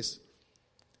distantes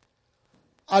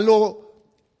a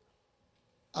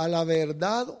la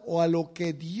verdad o a lo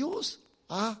que Dios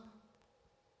ha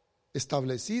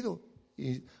establecido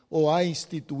o ha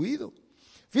instituido.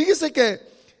 Fíjese que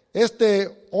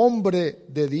este hombre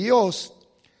de Dios,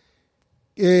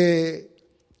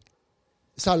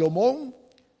 Salomón,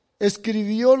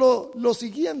 escribió lo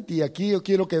siguiente, y aquí yo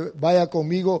quiero que vaya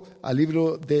conmigo al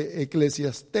libro de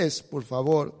Eclesiastés, por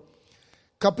favor,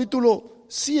 capítulo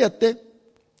 7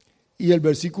 y el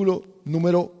versículo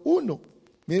número 1.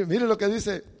 Mire lo que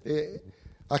dice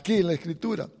aquí en la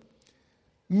Escritura.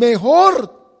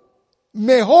 Mejor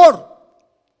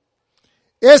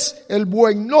es el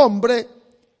buen nombre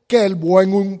que el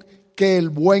buen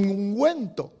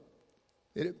ungüento.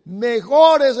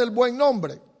 Mejor es el buen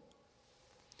nombre.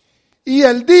 Y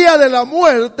el día de la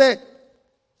muerte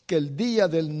que el día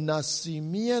del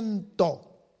nacimiento.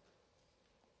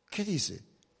 ¿Qué dice?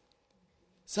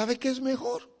 ¿Sabe qué es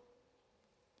mejor?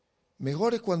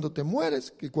 Mejor es cuando te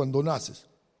mueres que cuando naces.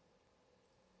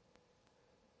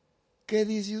 ¿Qué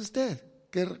dice usted?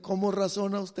 ¿Cómo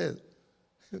razona usted?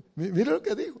 Mire lo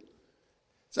que dijo.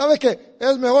 ¿Sabe qué?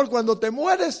 Es mejor cuando te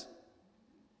mueres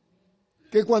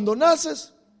que cuando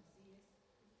naces.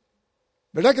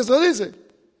 ¿Verdad que eso dice?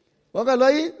 Póngalo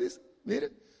ahí, dice, mire.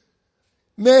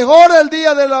 Mejor el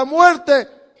día de la muerte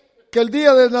que el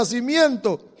día del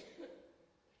nacimiento.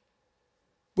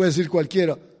 Puede decir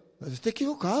cualquiera, está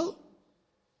equivocado.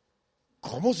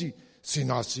 ¿Cómo si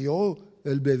nació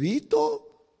el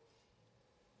bebito?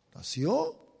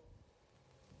 Nació.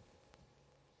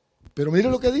 Pero mire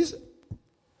lo que dice.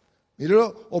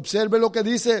 Mírelo, observe lo que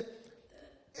dice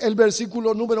el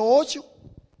versículo número 8.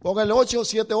 Póngale 8,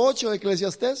 7, 8 de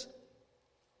Eclesiastés.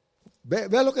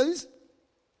 Vea lo que dice.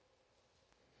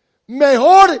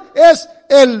 Mejor es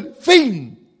el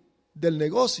fin del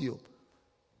negocio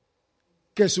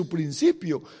que su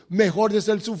principio. Mejor es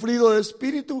el sufrido de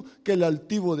espíritu que el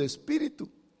altivo de espíritu.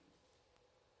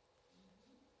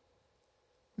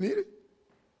 Mire.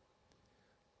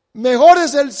 Mejor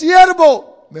es el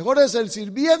siervo, mejor es el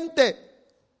sirviente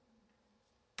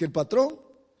que el patrón.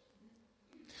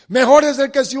 Mejor es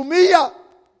el que se humilla.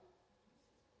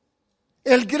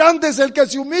 El grande es el que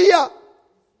se humilla.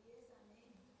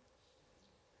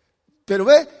 Pero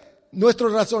ve, nuestro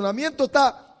razonamiento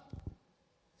está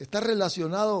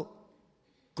relacionado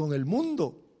con el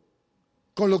mundo,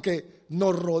 con lo que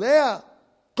nos rodea,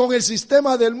 con el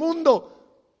sistema del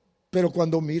mundo. Pero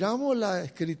cuando miramos la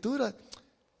Escritura,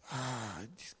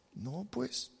 no,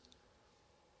 pues,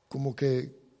 como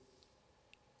que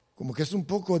es un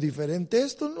poco diferente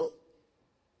esto, ¿no?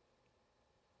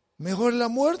 Mejor la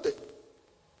muerte.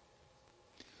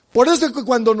 Por eso es que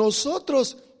cuando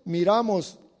nosotros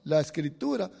miramos la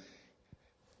Escritura,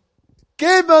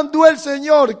 ¿qué mandó el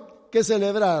Señor que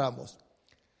celebráramos?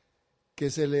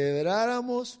 Que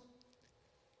celebráramos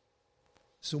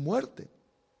su muerte.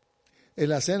 En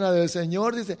la cena del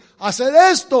Señor dice, haced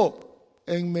esto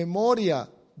en memoria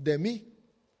de mí.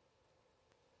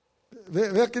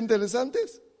 Vea qué interesante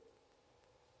es.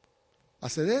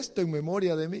 Haced esto en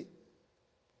memoria de mí.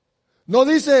 No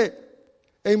dice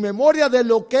en memoria de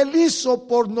lo que Él hizo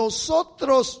por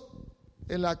nosotros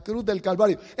en la cruz del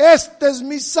Calvario. Esta es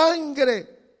mi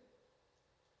sangre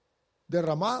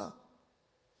derramada.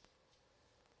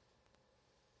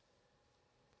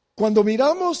 Cuando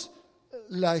miramos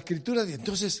la Escritura,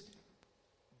 entonces,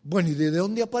 bueno, ¿y de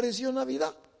dónde apareció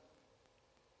Navidad?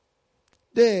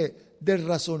 Del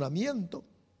razonamiento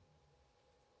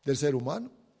del ser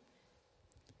humano.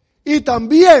 Y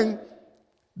también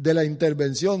de la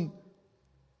intervención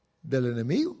del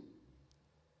enemigo.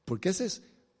 Porque ese es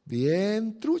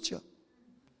bien trucha.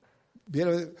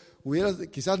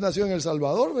 Quizás nació en El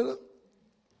Salvador, ¿verdad?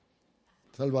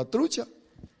 Salvatrucha.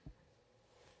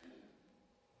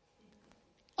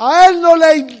 A él no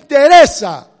le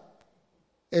interesa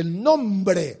el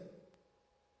nombre.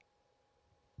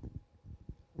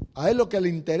 A él lo que le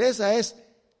interesa es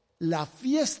la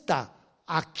fiesta,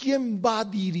 a quién va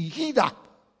dirigida.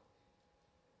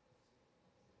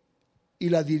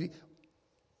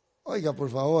 Oiga, por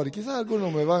favor, quizás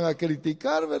algunos me van a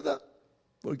criticar, ¿verdad?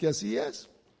 Porque así es.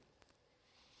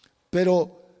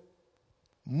 Pero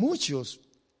muchos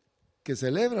que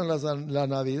celebran la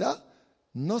Navidad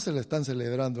no se le están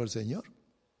celebrando al Señor,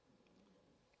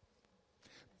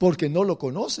 porque no lo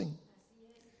conocen.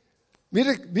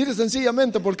 Mire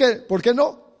sencillamente, ¿por qué? ¿Por qué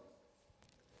no?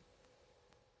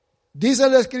 Dice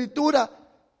la Escritura,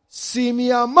 si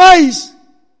me amáis,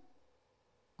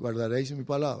 guardaréis mi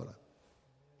palabra.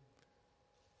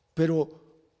 Pero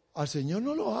al Señor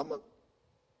no lo aman.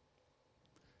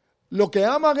 Lo que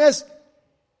aman es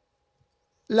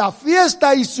la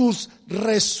fiesta y sus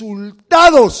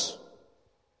resultados,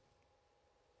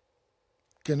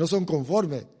 que no son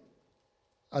conformes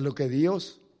a lo que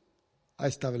Dios ha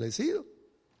establecido.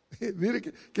 Mire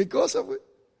qué cosa fue.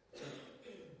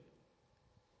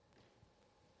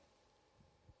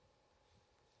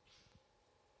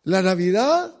 La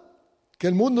Navidad que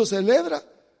el mundo celebra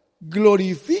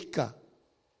glorifica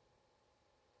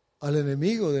al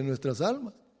enemigo de nuestras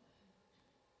almas.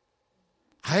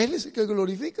 A él es el que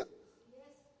glorifica.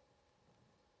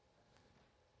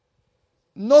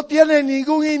 No tiene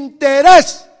ningún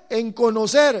interés en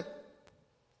conocer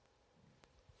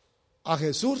a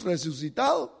Jesús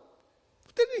resucitado.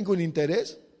 No tiene ningún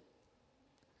interés.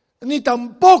 Ni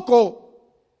tampoco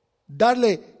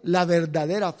darle la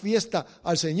verdadera fiesta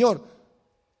al Señor.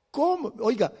 ¿Cómo?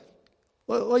 Oiga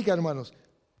hermanos,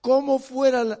 ¿cómo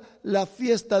fuera la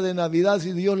fiesta de Navidad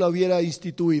si Dios la hubiera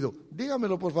instituido?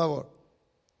 Dígamelo por favor.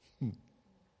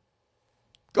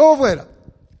 ¿Cómo fuera?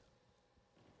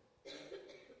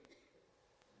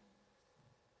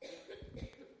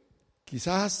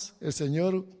 Quizás el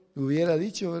Señor hubiera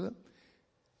dicho, ¿verdad?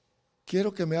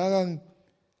 Quiero que me hagan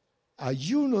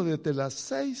ayuno desde las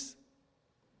 6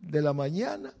 de la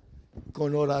mañana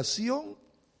con oración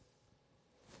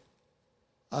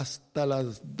hasta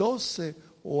las 12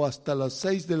 o hasta las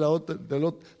 6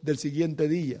 del siguiente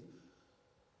día.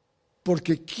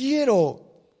 Porque quiero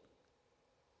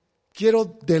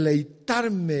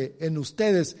deleitarme en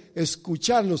ustedes,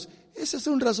 escucharlos. Ese es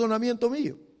un razonamiento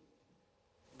mío.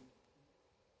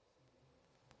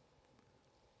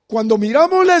 Cuando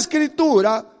miramos la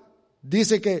Escritura,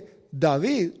 dice que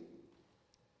David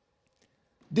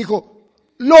dijo,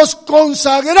 los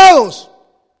consagrados,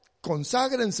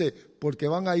 conságrense porque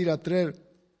van a ir a traer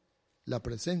la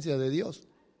presencia de Dios.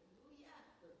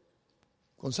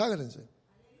 Conságrense.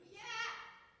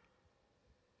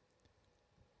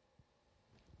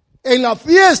 En las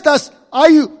fiestas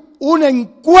hay un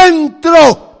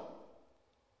encuentro.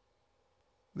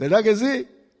 ¿Verdad que sí?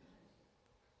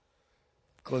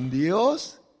 Con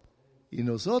Dios y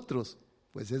nosotros.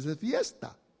 Pues esa es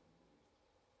fiesta.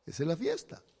 Esa es la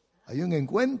fiesta. Hay un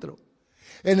encuentro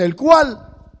en el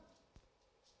cual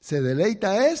se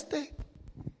deleita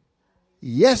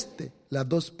y las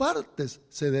dos partes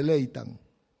se deleitan.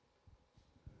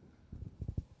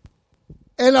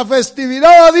 En la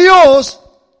festividad a Dios,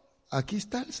 aquí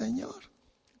está el Señor.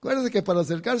 Acuérdense que para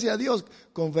acercarse a Dios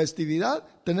con festividad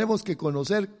tenemos que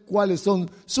conocer cuáles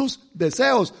son sus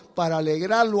deseos para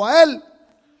alegrarlo a Él.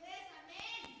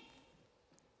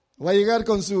 Va a llegar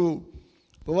con su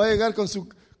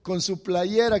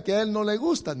playera que a Él no le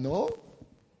gusta, no.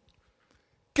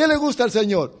 ¿Qué le gusta al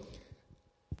Señor?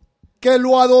 Que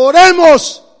lo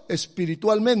adoremos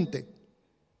espiritualmente.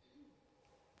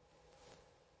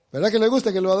 ¿Verdad que le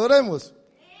gusta que lo adoremos?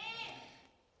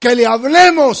 Que le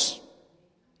hablemos,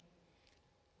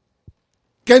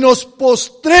 que nos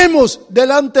postremos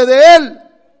delante de Él.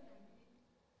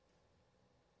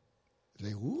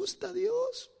 ¿Le gusta a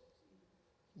Dios?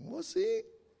 Oh, sí,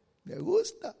 le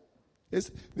gusta.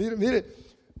 Mire,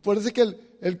 por eso es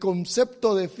que el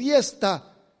concepto de fiesta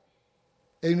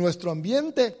en nuestro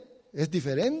ambiente es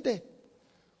diferente.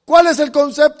 ¿Cuál es el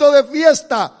concepto de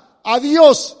fiesta a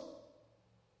Dios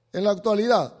en la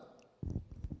actualidad?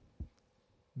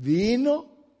 vino,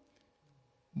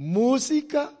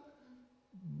 música,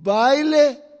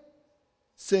 baile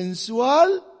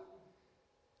sensual,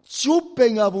 chupe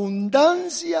en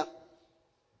abundancia.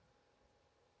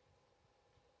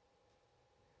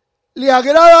 ¿Le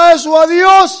agrada eso a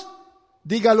Dios?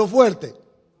 Dígalo fuerte.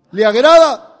 ¿Le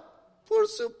agrada? Por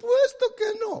supuesto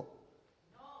que no.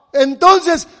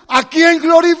 Entonces, ¿a quién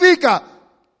glorifica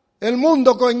el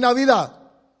mundo con Navidad?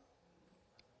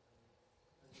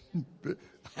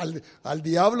 Al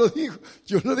diablo dijo.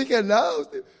 Yo no dije nada.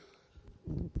 Usted.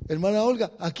 Hermana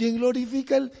Olga, ¿a quién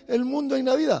glorifica el mundo en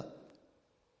Navidad?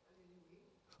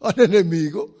 Al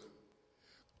enemigo.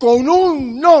 Con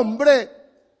un nombre,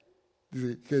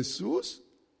 Jesús.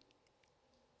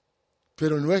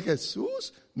 Pero no es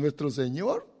Jesús, nuestro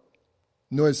Señor.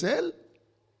 No es Él.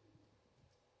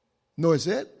 No es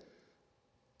Él.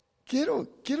 Quiero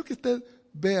que usted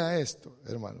vea esto,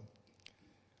 hermano.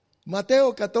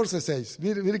 Mateo 14:6.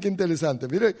 Mire qué interesante.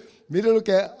 Mire lo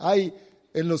que hay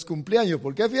en los cumpleaños.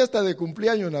 Porque hay fiesta de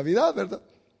cumpleaños en Navidad, ¿verdad?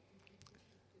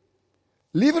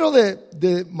 Libro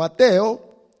de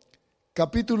Mateo,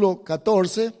 capítulo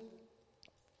 14.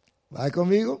 ¿Va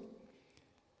conmigo?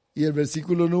 Y el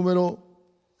versículo número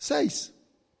 6.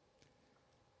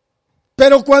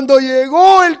 Pero cuando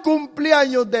llegó el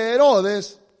cumpleaños de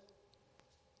Herodes,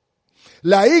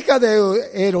 la hija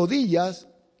de Herodías,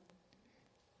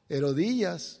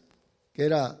 que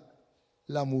era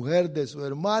la mujer de su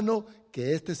hermano,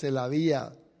 que se la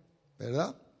había,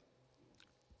 ¿verdad?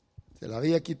 Se la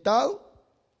había quitado.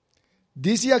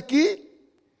 Dice aquí,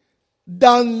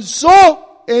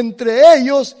 danzó entre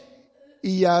ellos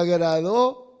y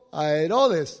agradó a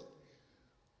Herodes.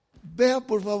 Vea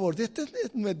por favor,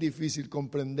 no es difícil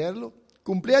comprenderlo.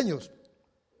 Cumpleaños,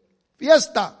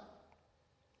 fiesta.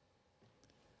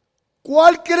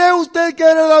 ¿Cuál cree usted que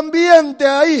era el ambiente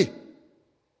ahí?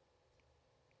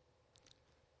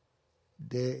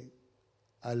 De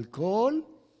alcohol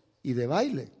y de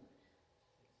baile.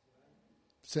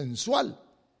 Sensual.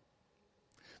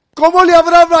 ¿Cómo le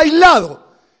habrá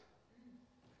bailado?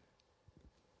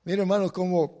 Miren, hermanos,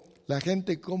 cómo la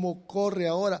gente cómo corre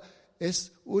ahora.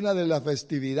 Es una de las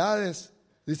festividades.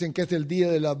 Dicen que es el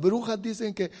día de las brujas,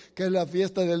 dicen que es la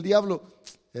fiesta del diablo.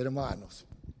 Hermanos,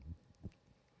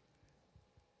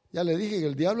 ya le dije que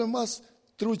el diablo es más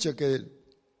trucha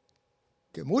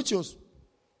que muchos.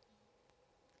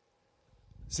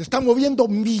 Se están moviendo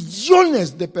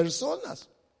millones de personas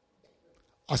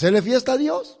a hacerle fiesta a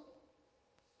Dios.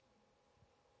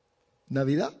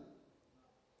 Navidad.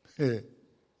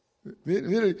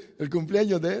 Mire el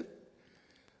cumpleaños de él.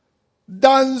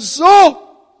 Danzó.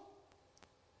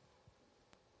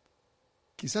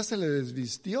 Quizás se le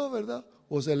desvistió, ¿verdad?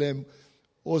 O se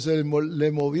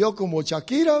le movió como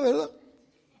Shakira, ¿verdad?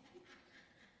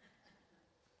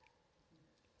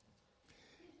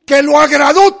 Que lo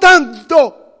agradó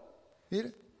tanto.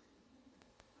 Mire.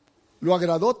 Lo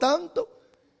agradó tanto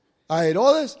a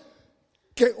Herodes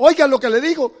que, oiga lo que le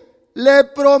dijo, le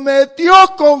prometió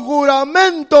con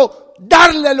juramento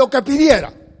darle lo que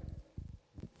pidiera.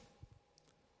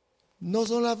 ¿No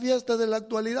son las fiestas de la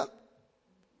actualidad?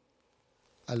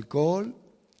 Alcohol,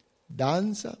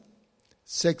 danza,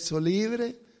 sexo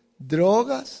libre,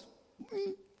 drogas,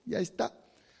 ya está.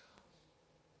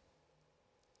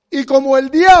 Y como el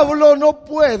diablo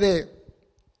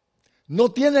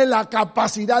no tiene la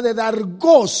capacidad de dar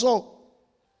gozo,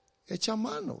 echa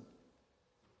mano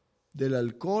del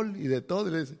alcohol y de todo,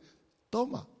 y le dice,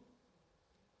 toma.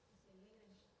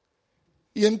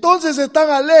 Y entonces están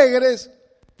alegres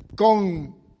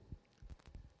con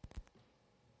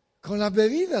las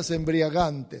bebidas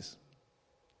embriagantes.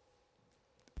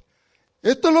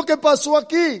 Esto es lo que pasó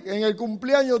aquí en el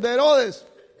cumpleaños de Herodes.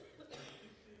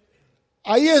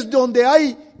 Ahí es donde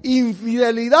hay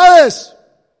infidelidades.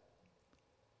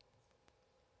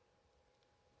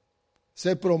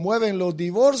 Se promueven los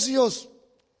divorcios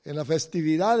en las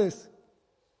festividades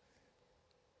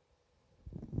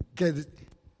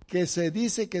que se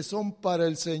dice que son para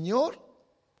el Señor.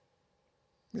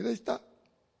 Mira, ahí está.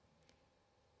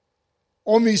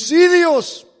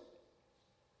 Homicidios.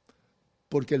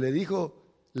 Porque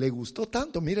le gustó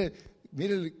tanto. Mire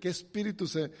qué espíritu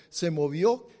se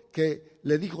movió, que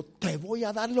le dijo, te voy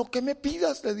a dar lo que me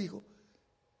pidas, le dijo.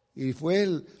 Y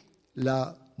fue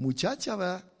la muchacha,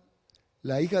 ¿verdad?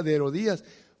 La hija de Herodías.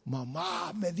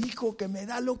 Mamá, me dijo que me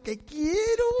da lo que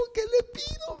quiero. ¿Qué le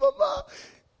pido, mamá?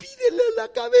 Pídele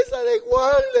la cabeza de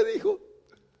Juan, le dijo.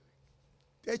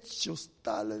 Hecho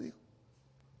está, le dijo.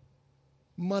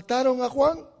 Mataron a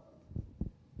Juan.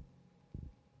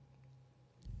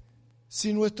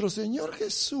 Si nuestro Señor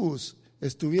Jesús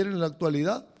estuviera en la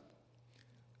actualidad,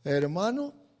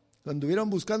 hermano, Lo anduvieron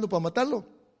buscando para matarlo.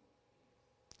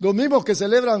 Los mismos que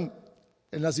celebran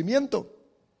el nacimiento.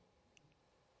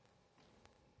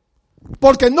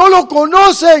 Porque no lo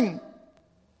conocen.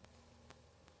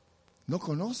 No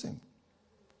conocen.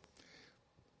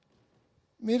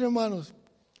 Miren, hermanos,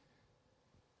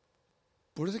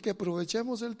 por eso es que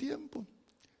aprovechemos el tiempo.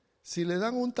 Si le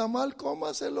dan un tamal,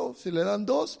 cómaselo. Si le dan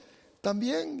 2,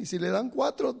 también. Y si le dan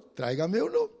 4, tráigame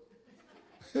uno.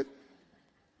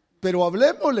 Pero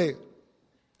hablemosle.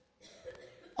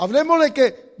 Hablemosle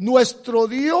que nuestro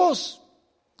Dios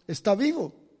está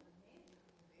vivo,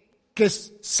 que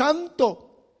es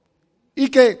santo y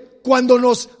que cuando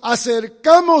nos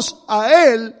acercamos a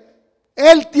Él,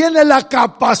 Él tiene la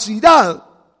capacidad,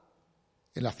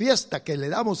 en la fiesta que le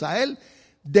damos a Él,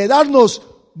 de darnos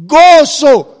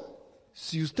gozo.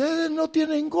 Si ustedes no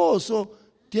tienen gozo,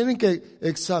 tienen que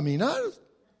examinarse.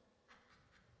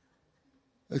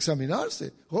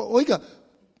 Oiga,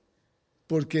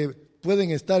 porque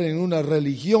pueden estar en una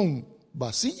religión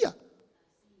vacía.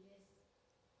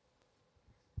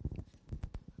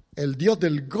 El Dios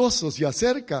del gozo se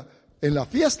acerca en la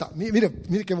fiesta. Mire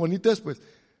qué bonito es, pues.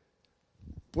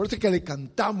 Por eso que le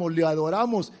cantamos, le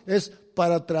adoramos, es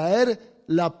para traer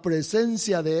la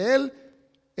presencia de Él,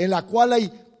 en la cual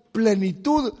hay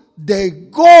plenitud de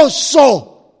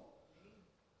gozo.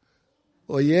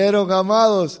 ¿Oyeron,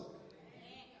 amados?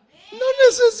 No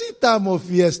necesitamos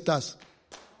fiestas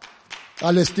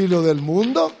al estilo del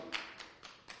mundo.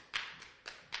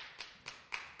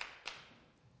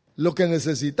 Lo que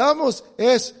necesitamos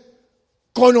es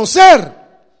conocer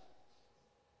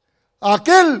a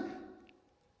aquel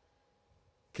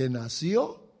que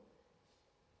nació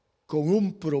con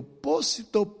un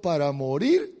propósito para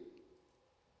morir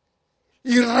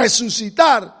y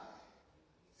resucitar.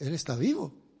 Él está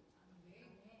vivo.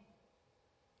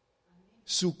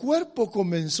 Su cuerpo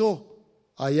comenzó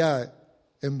allá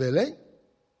en Belén.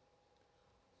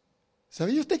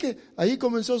 ¿Sabía usted que ahí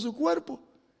comenzó su cuerpo?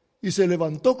 Y se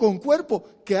levantó con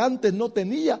cuerpo que antes no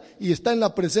tenía y está en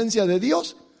la presencia de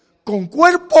Dios. Con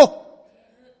cuerpo.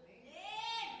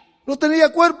 No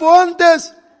tenía cuerpo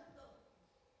antes.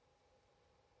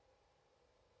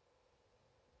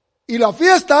 Y la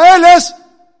fiesta Él es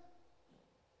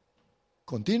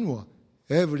continua,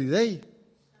 every day,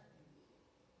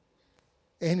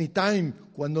 anytime,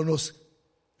 cuando nos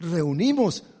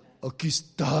reunimos, aquí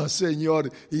está,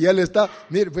 Señor, y Él está,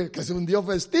 mire, que es un Dios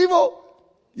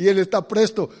festivo, y Él está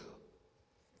presto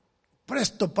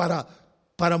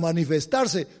para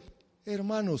manifestarse.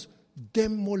 Hermanos,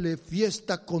 démosle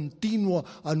fiesta continua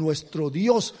a nuestro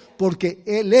Dios, porque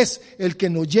Él es el que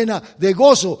nos llena de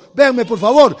gozo. Véanme, por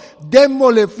favor,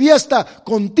 démosle fiesta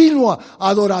continua,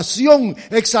 adoración,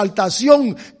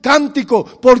 exaltación, cántico,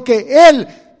 porque Él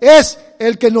es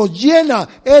el que nos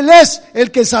llena, Él es el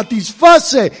que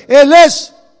satisface, Él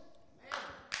es.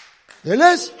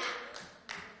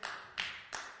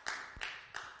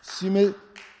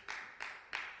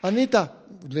 Anita,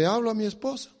 le hablo a mi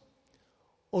esposa.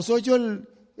 ¿O soy yo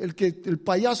el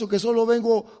payaso que solo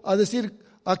vengo a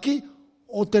decir aquí?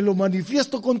 ¿O te lo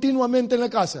manifiesto continuamente en la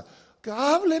casa? Que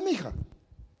hable, mija.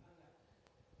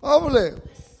 Hable.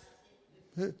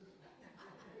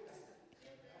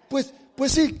 Pues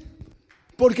sí.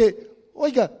 Porque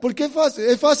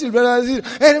es fácil, ¿verdad? Decir,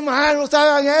 hermanos,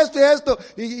 hagan esto y esto.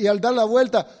 Y al dar la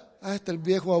vuelta, está el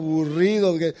viejo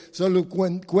aburrido que solo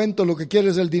cuento lo que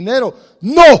quiere es el dinero.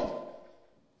 ¡No!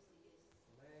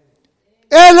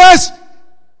 Él es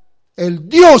el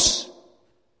Dios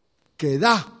que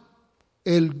da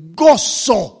el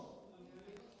gozo.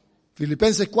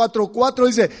 Filipenses 4:4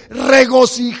 dice,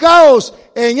 regocijaos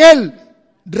en Él,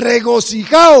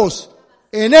 regocijaos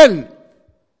en Él.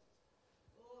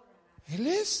 Él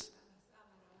es.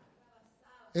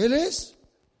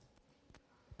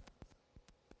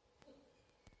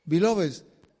 Beloved,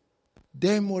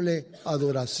 démosle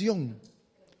adoración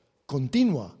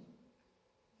continua.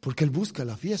 Porque Él busca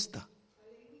la fiesta.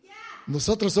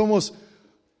 Nosotros somos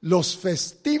los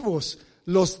festivos,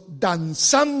 los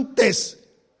danzantes.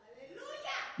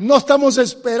 No estamos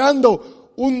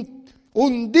esperando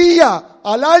un día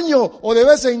al año o de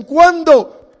vez en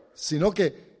cuando, sino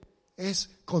que es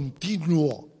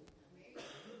continuo.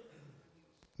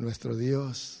 Nuestro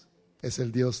Dios es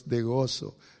el Dios de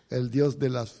gozo, el Dios de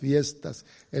las fiestas,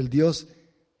 el Dios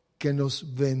que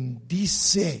nos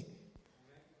bendice.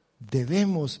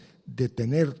 Debemos de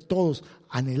tener todos,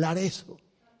 anhelar eso,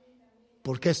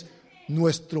 porque es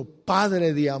nuestro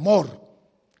Padre de amor.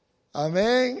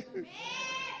 Amén.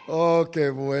 Oh, qué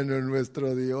bueno es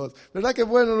nuestro Dios. ¿Verdad que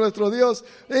bueno es nuestro Dios?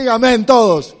 Diga amén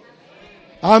todos.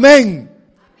 Amén.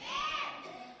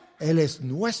 Él es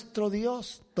nuestro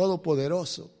Dios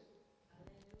todopoderoso,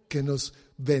 que nos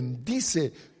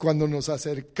bendice cuando nos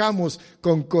acercamos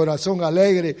con corazón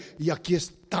alegre. Y aquí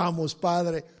estamos,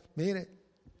 Padre. Mire.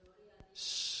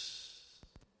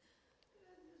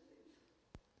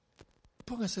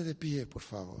 Póngase de pie, por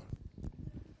favor.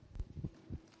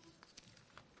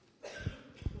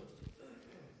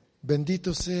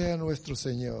 Bendito sea nuestro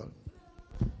Señor.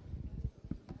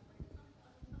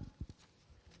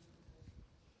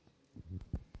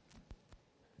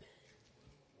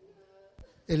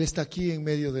 Él está aquí en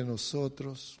medio de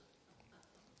nosotros.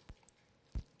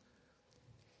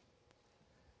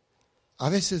 A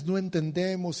veces no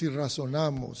entendemos y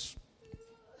razonamos.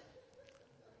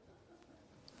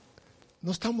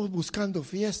 No estamos buscando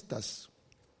fiestas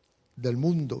del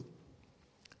mundo.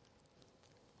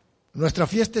 Nuestra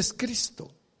fiesta es Cristo.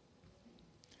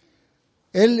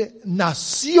 Él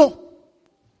nació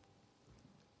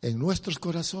en nuestros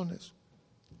corazones.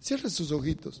 Cierre sus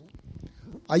ojitos.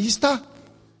 Ahí está,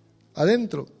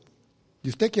 adentro. ¿Y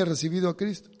usted que ha recibido a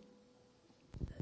Cristo?